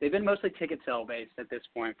been mostly ticket sale based at this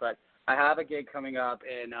point, but I have a gig coming up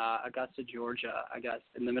in Augusta, Georgia, I guess,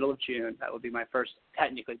 in the middle of June. That would be my first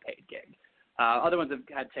technically paid gig. Other ones have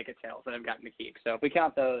had ticket sales that I've gotten to keep. So if we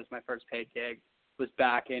count those, my first paid gig was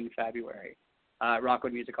back in February at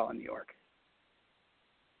Rockwood Music Hall in New York.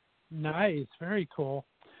 Nice. Very cool.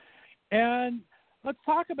 And let's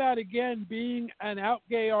talk about, again, being an out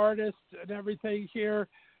gay artist and everything here.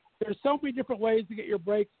 There's so many different ways to get your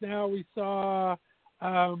breaks now. We saw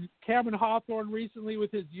Cameron Hawthorne recently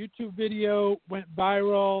with his YouTube video went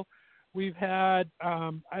viral. We've had,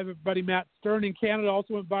 I have a buddy, Matt Stern in Canada,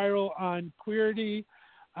 also went viral on Queerty.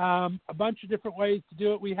 A bunch of different ways to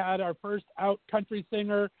do it. We had our first out country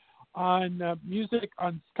singer on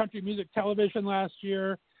country music television last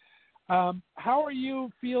year. How are you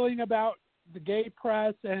feeling about the gay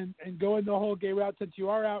press and going the whole gay route since you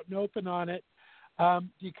are out and open on it? Do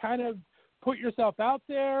you kind of put yourself out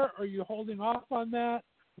there, or are you holding off on that?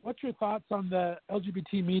 What's your thoughts on the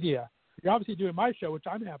LGBT media? You're obviously doing my show, which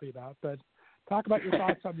I'm happy about, but talk about your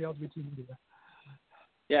thoughts on the LGBT media.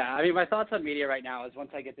 Yeah, I mean, my thoughts on media right now is once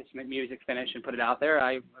I get this music finished and put it out there,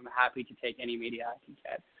 I'm happy to take any media I can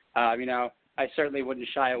get. You know, I certainly wouldn't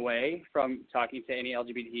shy away from talking to any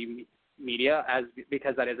LGBT media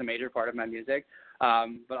because that is a major part of my music,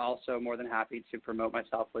 but also more than happy to promote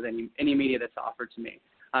myself with any media that's offered to me.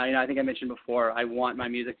 You know, I think I mentioned before, I want my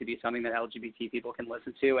music to be something that LGBT people can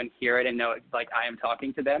listen to and hear it and know it, like I am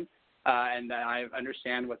talking to them, and that I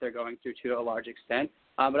understand what they're going through to a large extent.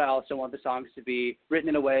 But I also want the songs to be written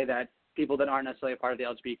in a way that people that aren't necessarily a part of the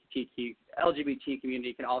LGBT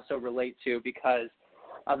community can also relate to because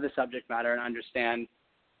of the subject matter and understand.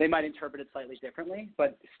 They might interpret it slightly differently,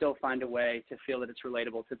 but still find a way to feel that it's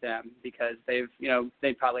relatable to them because they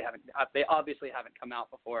obviously haven't come out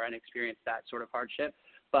before and experienced that sort of hardship,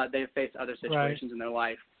 but they've faced other situations in their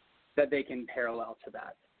life that they can parallel to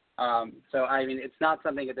that. So, I mean, it's not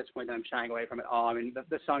something at this point that I'm shying away from at all. I mean,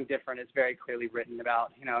 the song Different is very clearly written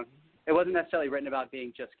about, you know, it wasn't necessarily written about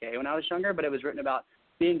being just gay when I was younger, but it was written about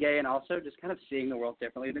being gay and also just kind of seeing the world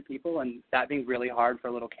differently than people, and that being really hard for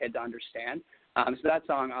a little kid to understand. So that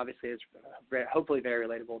song obviously is hopefully very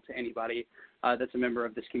relatable to anybody that's a member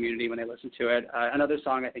of this community when they listen to it. Another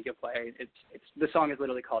song I think you'll play, the song is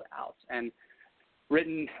literally called Out, and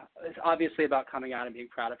written, it's obviously about coming out and being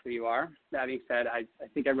proud of who you are. That being said, I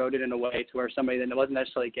think I wrote it in a way to where somebody that wasn't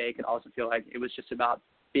necessarily gay could also feel like it was just about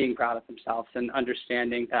being proud of themselves and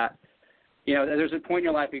understanding that, you know, there's a point in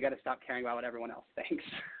your life where you got to stop caring about what everyone else thinks.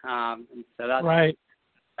 And so that's right.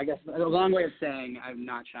 I guess a long way of saying I'm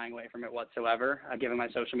not shying away from it whatsoever, given my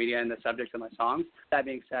social media and the subjects of my songs. That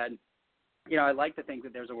being said, you know, I like to think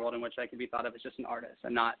that there's a world in which I can be thought of as just an artist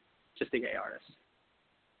and not just a gay artist.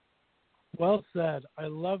 Well said. I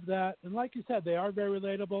love that. And like you said, they are very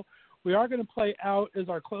relatable. We are going to play Out as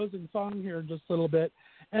our closing song here in just a little bit.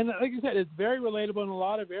 And like you said, it's very relatable in a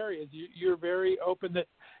lot of areas. You're very open that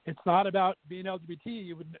it's not about being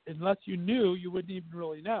LGBT. Unless you knew, you wouldn't even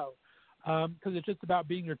really know. Because it's just about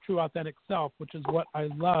being your true, authentic self, which is what I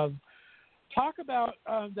love. Talk about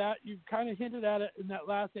that. You kind of hinted at it in that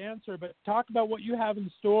last answer, but talk about what you have in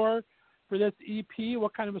store for this EP.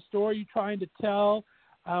 What kind of a story are you trying to tell?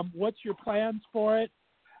 What's your plans for it?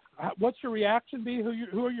 What's your reaction be?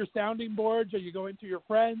 Who are your sounding boards? Are you going to your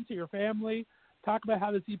friends, to your family? Talk about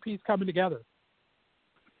how this EP is coming together.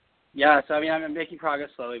 Yeah, so I mean, I'm making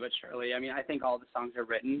progress slowly but surely. I mean, I think all the songs are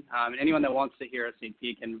written. And anyone that wants to hear a sneak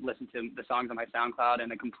peek can listen to the songs on my SoundCloud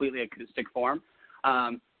in a completely acoustic form.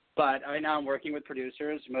 But right now I'm working with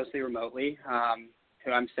producers, mostly remotely,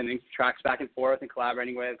 who I'm sending tracks back and forth and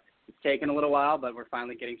collaborating with. It's taken a little while, but we're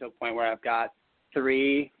finally getting to a point where I've got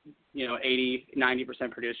 3,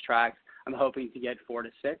 80-90% produced tracks. I'm hoping to get 4 to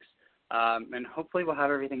 6. And hopefully we'll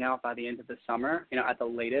have everything out by the end of the summer, at the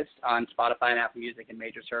latest on Spotify and Apple Music and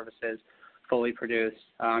major services, fully produced.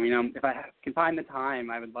 If I can find the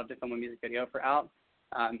time, I would love to film a music video for Out.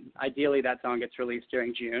 Ideally, that song gets released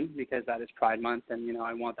during June because that is Pride Month, and,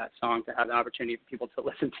 I want that song to have the opportunity for people to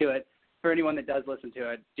listen to it, for anyone that does listen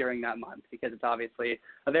to it during that month, because it's obviously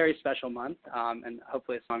a very special month, and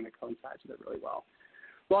hopefully a song that coincides with it really well.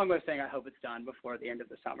 Long way of saying I hope it's done before the end of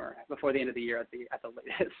the summer, before the end of the year at the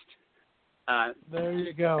latest. There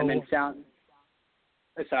you go. And then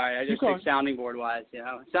sounding board wise,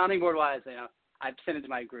 I've sent it to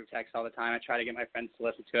my group text all the time. I try to get my friends to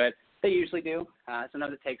listen to it. They usually do.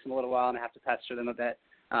 Sometimes it takes them a little while and I have to pester them a bit.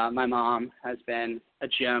 My mom has been a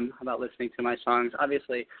gem about listening to my songs.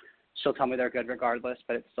 Obviously, she'll tell me they're good regardless,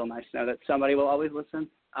 but it's still nice to know that somebody will always listen.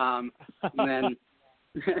 And then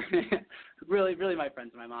really, really my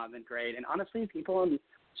friends and my mom have been great. And honestly, people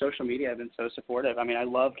social media have been so supportive. I mean, I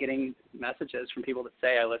love getting messages from people that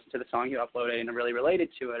say, I listened to the song you uploaded and I really related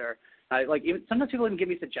to it. Or even sometimes people even give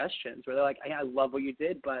me suggestions where they're like, hey, I love what you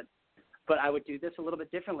did, but I would do this a little bit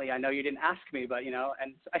differently. I know you didn't ask me, but,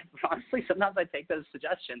 and honestly, sometimes I take those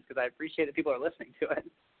suggestions because I appreciate that people are listening to it.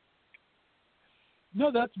 No,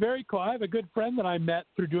 that's very cool. I have a good friend that I met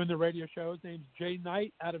through doing the radio show. His name's Jay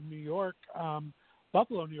Knight out of New York,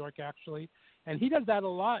 Buffalo, New York, actually. And he does that a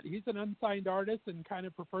lot. He's an unsigned artist and kind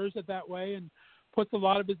of prefers it that way and puts a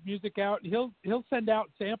lot of his music out. And he'll send out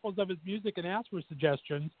samples of his music and ask for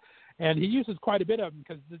suggestions. And he uses quite a bit of them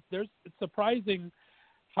because it's surprising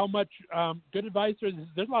how much good advice there is.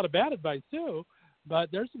 There's a lot of bad advice too, but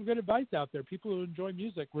there's some good advice out there. People who enjoy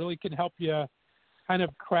music really can help you kind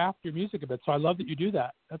of craft your music a bit. So I love that you do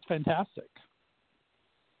that. That's fantastic.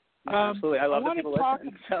 Absolutely. I love that people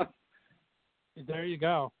listen. So. There you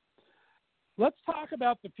go. Let's talk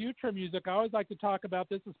about the future of music. I always like to talk about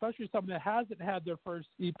this, especially someone that hasn't had their first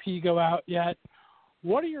EP go out yet.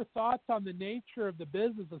 What are your thoughts on the nature of the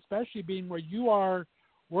business, especially being where you are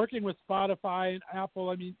working with Spotify and Apple?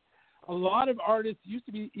 I mean, a lot of artists used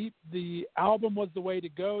to be the album was the way to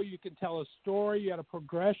go. You can tell a story. You had a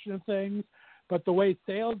progression of things. But the way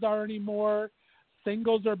sales are anymore,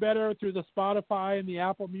 singles are better through the Spotify and the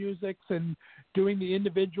Apple Musics and doing the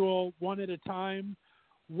individual one at a time.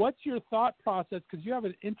 What's your thought process? Because you have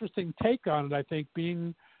an interesting take on it, I think,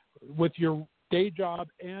 being with your day job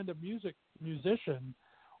and a musician.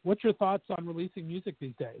 What's your thoughts on releasing music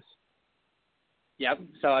these days? Yep.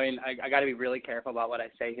 So, I mean, I got to be really careful about what I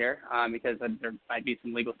say here because there might be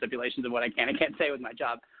some legal stipulations of what I can and can't say with my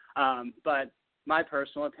job. But my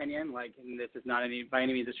personal opinion, and this is not by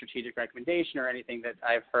any means a strategic recommendation or anything that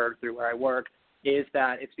I've heard through where I work, is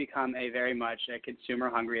that it's become a very much a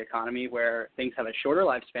consumer-hungry economy where things have a shorter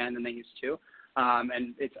lifespan than they used to.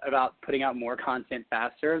 And it's about putting out more content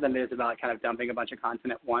faster than it is about kind of dumping a bunch of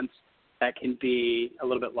content at once that can be a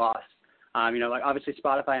little bit lost. Obviously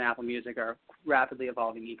Spotify and Apple Music are rapidly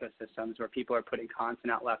evolving ecosystems where people are putting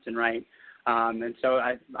content out left and right. And so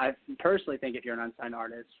I personally think if you're an unsigned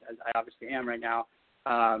artist, as I obviously am right now,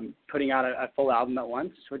 putting out a full album at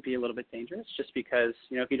once would be a little bit dangerous just because,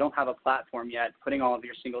 if you don't have a platform yet, putting all of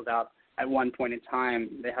your singles out at one point in time,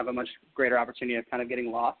 they have a much greater opportunity of kind of getting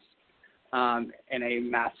lost in a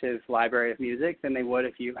massive library of music than they would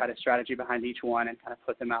if you had a strategy behind each one and kind of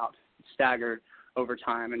put them out staggered over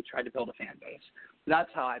time and tried to build a fan base. That's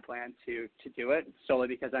how I plan to do it, solely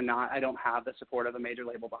because I don't have the support of a major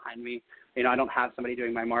label behind me. I don't have somebody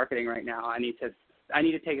doing my marketing right now. I need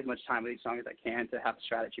to take as much time with each song as I can to have a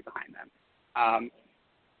strategy behind them.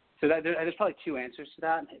 So there's probably two answers to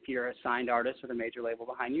that. If you're a signed artist with a major label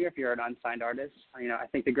behind you, if you're an unsigned artist, I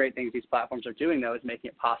think the great things these platforms are doing, though, is making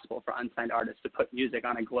it possible for unsigned artists to put music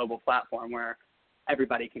on a global platform where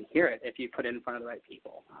everybody can hear it if you put it in front of the right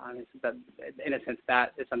people. In a sense,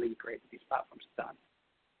 that is something great that these platforms have done.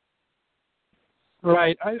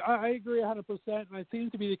 Right. I agree 100%, and it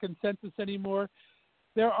seems to be the consensus anymore.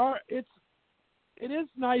 It is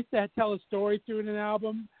nice to tell a story through an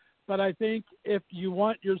album, but I think if you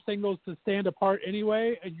want your singles to stand apart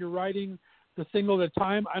anyway and you're writing the single at a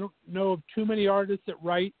time, I don't know of too many artists that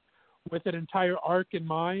write with an entire arc in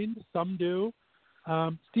mind. Some do.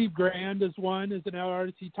 Steve Grand is one, is an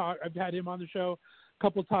artist. I've had him on the show a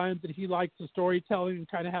couple times, and he likes the storytelling and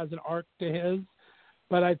kind of has an arc to his.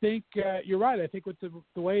 But I think you're right. I think with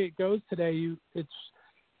the way it goes today, it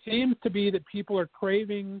seems to be that people are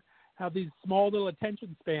craving have these small little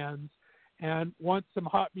attention spans and want some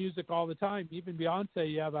hot music all the time. Even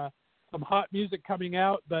Beyonce, you have some hot music coming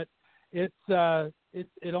out, but it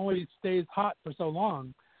only stays hot for so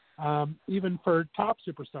long, even for top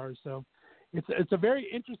superstars. So it's a very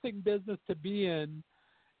interesting business to be in,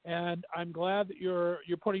 and I'm glad that you're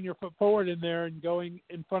putting your foot forward in there and going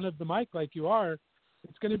in front of the mic like you are.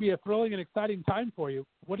 It's going to be a thrilling and exciting time for you.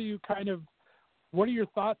 What are your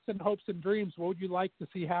thoughts and hopes and dreams? What would you like to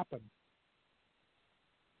see happen?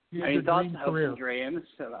 Thoughts and hopes and dreams.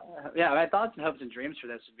 My thoughts and hopes and dreams for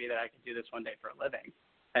this would be that I could do this one day for a living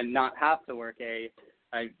and not have to work a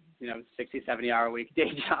 60, 70-hour a week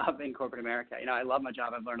day job in corporate America. I love my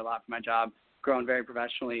job. I've learned a lot from my job, grown very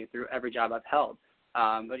professionally through every job I've held.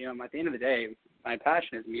 But at the end of the day, my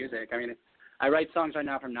passion is music. I write songs right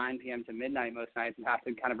now from 9 p.m. to midnight most nights and have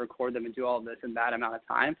to kind of record them and do all of this in that amount of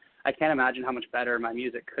time. I can't imagine how much better my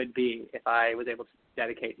music could be if I was able to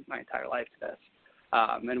dedicate my entire life to this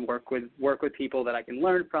and work with people that I can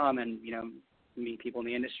learn from and, meet people in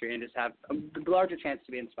the industry and just have a larger chance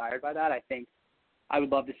to be inspired by that. I think I would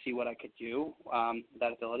love to see what I could do with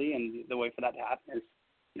that ability, and the way for that to happen is,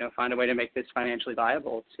 find a way to make this financially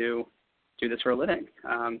viable to do this for a living.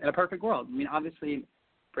 In a perfect world, I mean, obviously,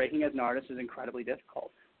 breaking as an artist is incredibly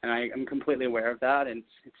difficult, and I'm completely aware of that, and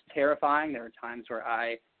it's terrifying. There are times where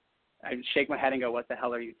I shake my head and go, what the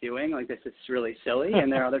hell are you doing? Like, this is really silly.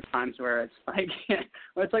 And there are other times where it's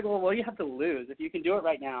like, well, what do you have to lose? If you can do it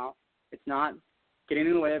right now, it's not getting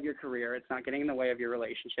in the way of your career. It's not getting in the way of your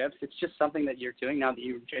relationships. It's just something that you're doing now that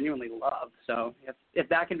you genuinely love. So if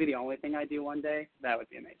that can be the only thing I do one day, that would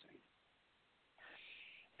be amazing.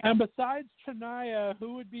 And besides Shania,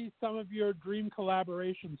 who would be some of your dream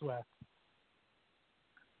collaborations with?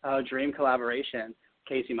 Oh, dream collaboration,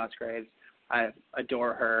 Casey Musgraves. I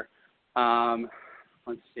adore her.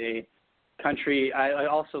 Let's see. Country, I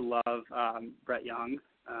also love Brett Young.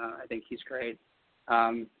 I think he's great.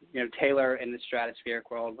 Taylor in the Stratospheric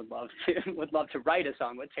World would love to write a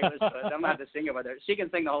song with Taylor Swift. I'm gonna have to sing it with her. She can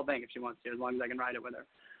sing the whole thing if she wants to, as long as I can write it with her.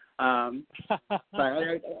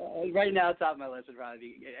 But right now, top of my list would probably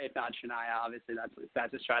be, if not Shania, obviously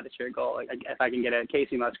that's a stratospheric goal. Like, if I can get a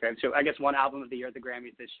Casey Musgraves, so I guess one album of the year at the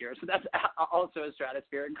Grammys this year, so that's also a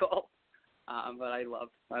stratospheric goal. But I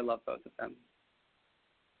love both of them.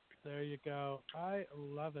 There you go. I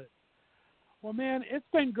love it. Well, man, it's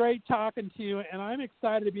been great talking to you, and I'm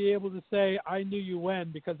excited to be able to say I knew you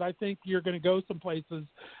when, because I think you're going to go some places,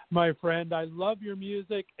 my friend. I love your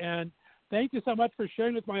music, and thank you so much for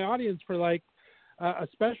sharing with my audience for a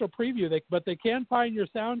special preview. But they can find your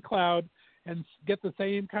SoundCloud and get the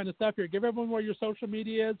same kind of stuff here. Give everyone where your social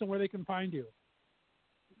media is and where they can find you.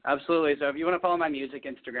 Absolutely. So if you want to follow my music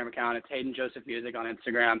Instagram account, it's Hayden Joseph Music on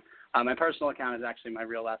Instagram. My personal account is actually my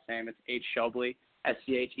real last name. It's H. Schoeble,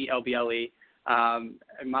 Scheble.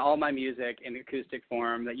 All my music in acoustic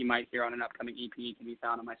form that you might hear on an upcoming EP can be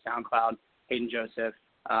found on my SoundCloud, Hayden Joseph.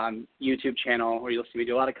 YouTube channel, where you'll see me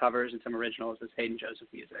do a lot of covers and some originals, is Hayden Joseph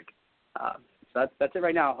Music. So that's it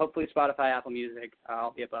right now. Hopefully Spotify, Apple Music,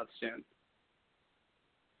 I'll be above soon.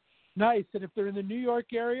 Nice. And if they're in the New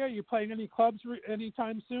York area, are you playing any clubs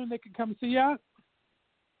anytime soon they can come see you?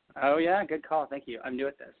 Oh, yeah, good call. Thank you. I'm new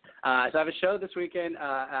at this. So I have a show this weekend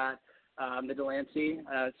at the Delancey,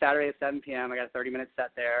 Saturday at 7 p.m. I got a 30-minute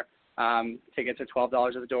set there. Tickets are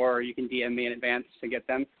 $12 at the door, or you can DM me in advance to get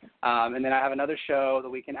them. And then I have another show the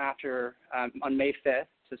weekend after on May 5th,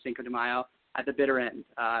 so Cinco de Mayo, at the Bitter End,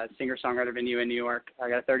 singer-songwriter venue in New York. I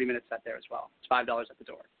got a 30-minute set there as well. It's $5 at the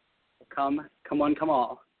door. So come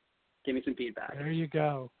all. Give me some feedback. There you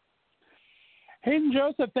go. Hayden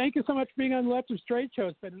Joseph, thank you so much for being on the Left of Straight Show.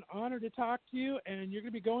 It's been an honor to talk to you, and you're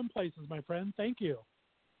going to be going places, my friend. Thank you.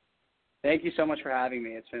 Thank you so much for having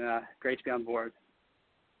me. It's been great to be on board.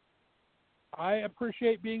 I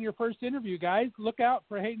appreciate being your first interview, guys. Look out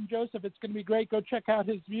for Hayden Joseph. It's going to be great. Go check out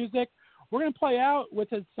his music. We're going to play out with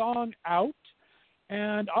his song Out,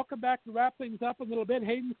 and I'll come back to wrap things up a little bit.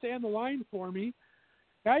 Hayden, stay on the line for me.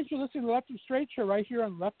 Guys, you're listening to the Left of Straight Show right here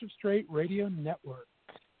on Left of Straight Radio Network.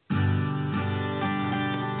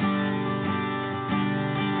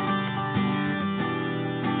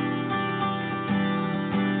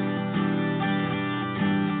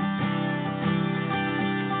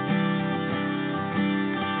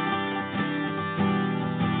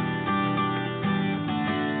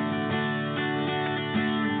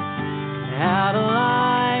 Out of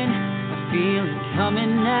line, I feel it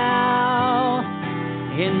coming now.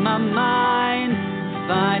 In my mind,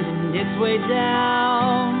 finding its way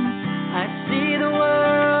down. I see the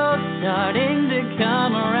world starting to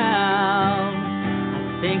come around.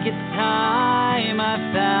 I think it's time I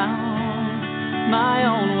found my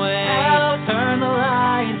own way. Out. Turn the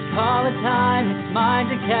lights, call it time, it's mine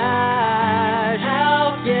to cash.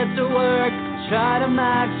 Out. Get to work, try to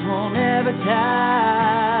max, won't ever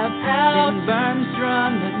tap. Out. Been burned,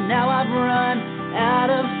 strung, but now I've run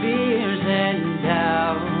out of fears and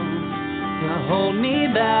doubts to hold me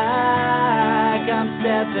back. I'm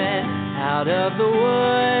stepping out of the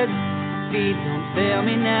woods, feet don't fail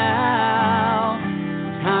me now.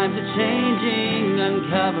 Times are changing,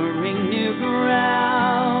 uncovering new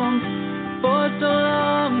ground. For so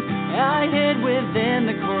long I hid within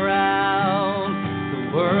the crowd.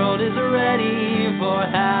 The world is ready for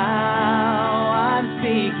how I'm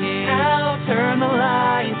speaking. Out. Turn the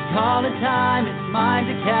lights, call it time, it's mine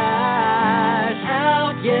to cash.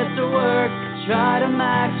 Out. Get to work, try to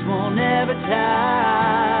max, won't ever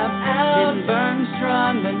tap. Out. Been burned,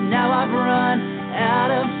 strung, but now I've run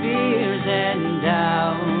out of fears and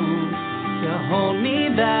doubts to hold me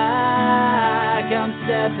back. I'm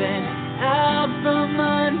stepping out from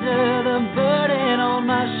under the burden on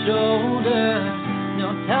my shoulders.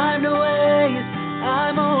 No time to waste,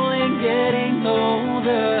 I'm only getting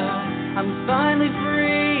older. I'm finally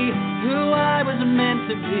free, who I was meant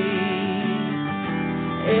to be.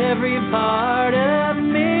 every part of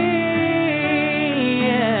me.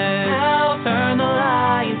 Yeah. Out, turn the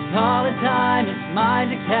lights, call it time, it's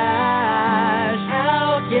mine to cash.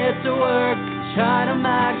 Out, get to work, try to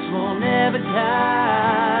max, we'll never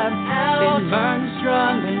tap. Out, been burned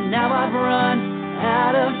strong, but now I've run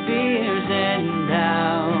out of fears and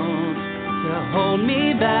doubts to hold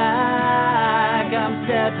me back. I'm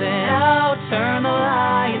stepping out, turn the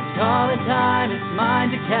lights, call it time, it's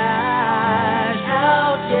mine to cash.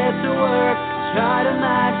 Out, get to work, try to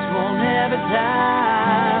max, won't never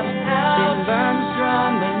tap. Been burned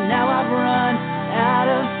strong, but now I've run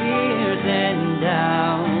out of fears and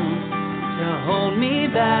doubts to hold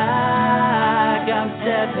me back. I'm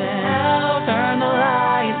stepping out, turn the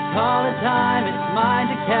lights, call it time, it's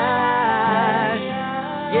mine to cash.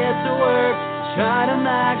 Get to work, try to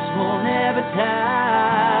max, won't ever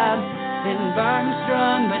tap. Been burned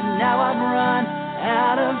strong, but now I've run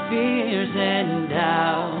out of fears and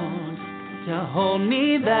doubts to hold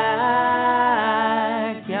me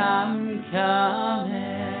back. I'm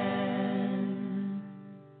coming.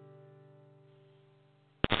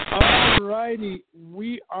 All righty,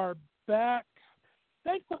 we are back.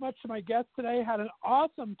 Thanks so much to my guest today. Had an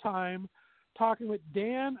awesome time talking with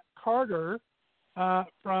Dan Carter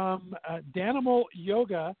from Danimal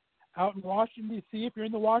Yoga out in Washington, D.C. If you're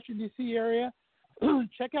in the Washington, D.C. area,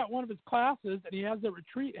 check out one of his classes, and he has a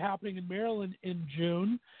retreat happening in Maryland in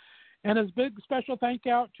June. And his big special thank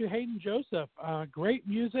out to Hayden Joseph. Great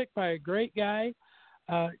music by a great guy,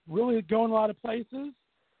 really going a lot of places.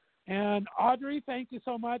 And Audrey, thank you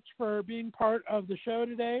so much for being part of the show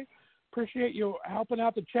today. Appreciate you helping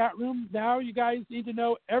out the chat room. Now you guys need to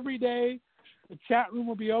know every day the chat room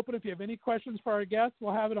will be open. If you have any questions for our guests,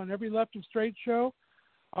 we'll have it on every Left of Straight show.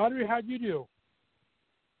 Audrey, how'd you do?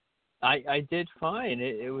 I did fine.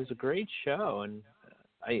 It was a great show, and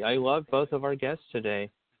I loved both of our guests today.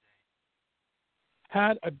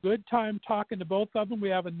 Had a good time talking to both of them. We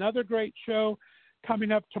have another great show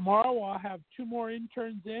coming up tomorrow. I'll have two more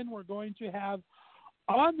interns in. We're going to have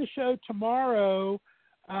on the show tomorrow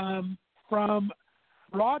from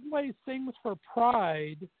Broadway Sings for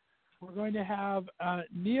Pride. We're going to have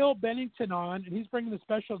Neil Bennington on, and he's bringing a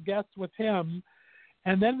special guest with him.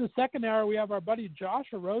 And then in the second hour, we have our buddy Josh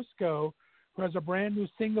Orozco, who has a brand new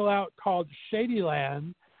single out called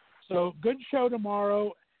Shadyland. So good show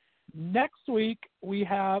tomorrow. Next week, we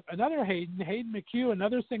have another Hayden McHugh,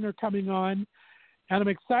 another singer coming on. And I'm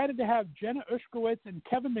excited to have Jenna Ushkowitz and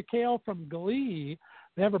Kevin McHale from Glee.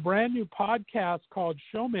 They have a brand new podcast called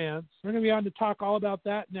Showmance. We're going to be on to talk all about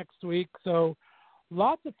that next week. So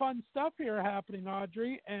lots of fun stuff here happening,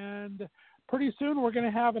 Audrey. And pretty soon we're going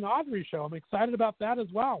to have an Audrey show. I'm excited about that as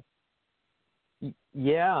well.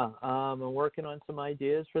 Yeah, I'm working on some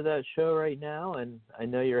ideas for that show right now, and I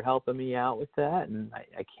know you're helping me out with that, and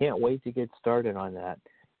I can't wait to get started on that.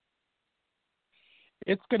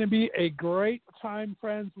 It's going to be a great time,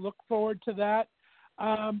 friends. Look forward to that.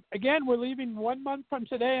 Again, we're leaving 1 month from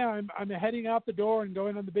today. I'm heading out the door and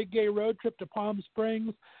going on the big gay road trip to Palm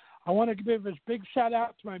Springs. I want to give a big shout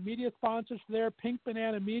out to my media sponsors there, Pink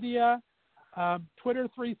Banana Media, Twitter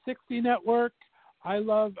 360 Network, I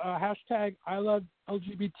love hashtag I love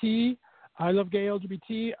LGBT, I love gay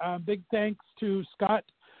LGBT. Big thanks to Scott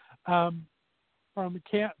from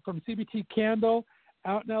CBT Candle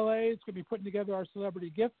out in LA. It's going to be putting together our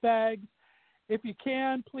celebrity gift bags. If you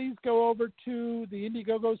can, please go over to the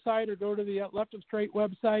Indiegogo site or go to the Left of Straight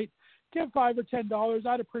website. Give $5 or $10.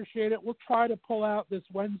 I'd appreciate it. We'll try to pull out this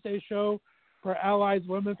Wednesday show for Allies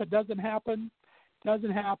Women. If it doesn't happen,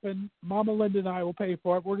 Mama Linda and I will pay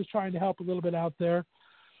for it. We're just trying to help a little bit out there.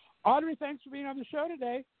 Audrey, thanks for being on the show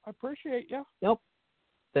today. I appreciate you. Yep.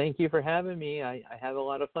 Thank you for having me. I have a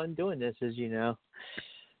lot of fun doing this, as you know.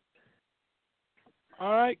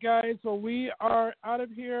 All right, guys. Well, we are out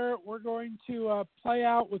of here. We're going to play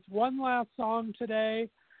out with one last song today,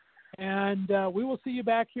 and we will see you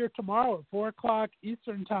back here tomorrow at 4 o'clock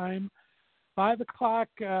Eastern Time, 2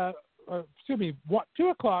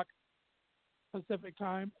 o'clock Pacific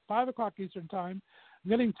Time, 5 o'clock Eastern Time. I'm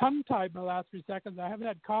getting tongue-tied my last few seconds. I haven't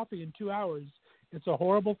had coffee in 2 hours. It's a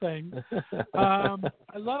horrible thing. I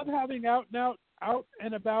love having out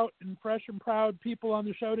and about and fresh and proud people on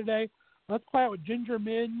the show today. Let's play out with Ginger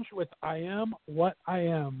Minge with I Am What I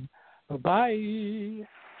Am. Bye-bye.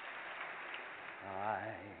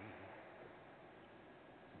 I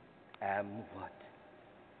am what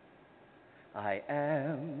I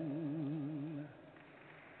am.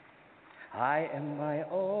 I am my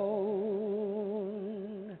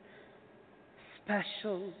own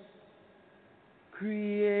special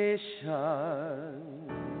creation.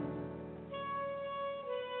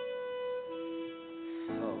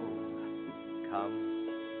 So Come,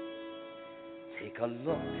 take a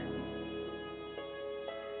look.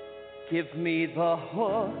 Give me the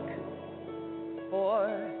hook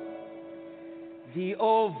or the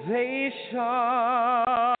ovation.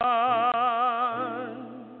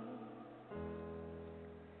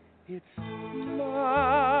 It's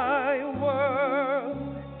my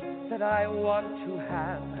world that I want to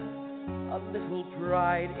have a little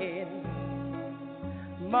pride in.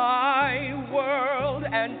 My world,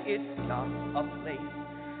 and it's not a place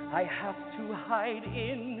I have to hide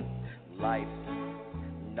in. Life's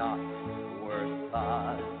not worth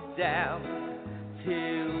a damn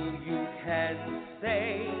till you can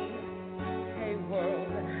say, hey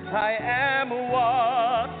world, I am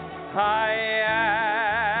what I am.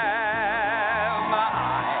 I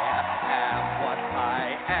am what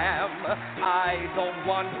I am. I don't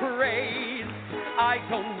want praise. I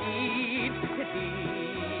don't need pity.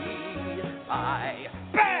 I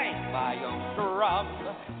bang my own drum.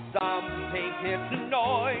 Some think it's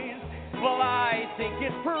noise. Well, I think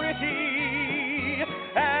it's pretty.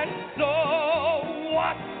 And so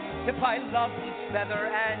what if I love each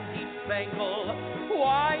feather and each spangle?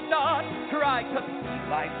 Why not try to see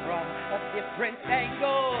life from a different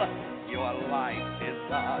angle? Your life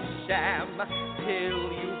is a sham till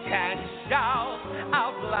you can shout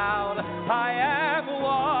out loud, I am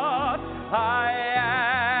what I am.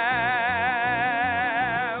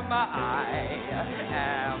 I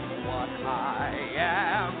am what I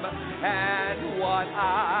am, and what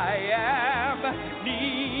I am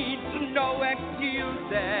needs no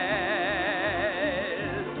excuses.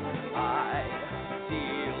 I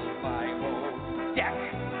deal my own deck,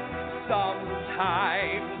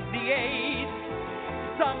 sometimes the ace,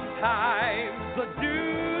 sometimes the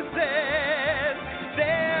deuces.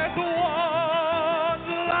 There's one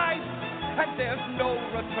life, and there's no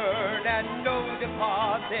return and no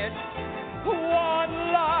deposit. One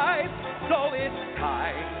life, so it's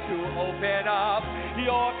time to open up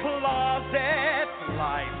your closet.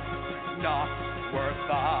 Life's not worth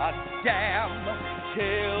a damn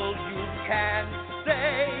till you can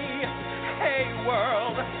say, hey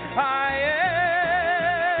world, I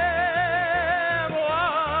am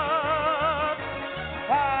what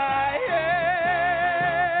I am.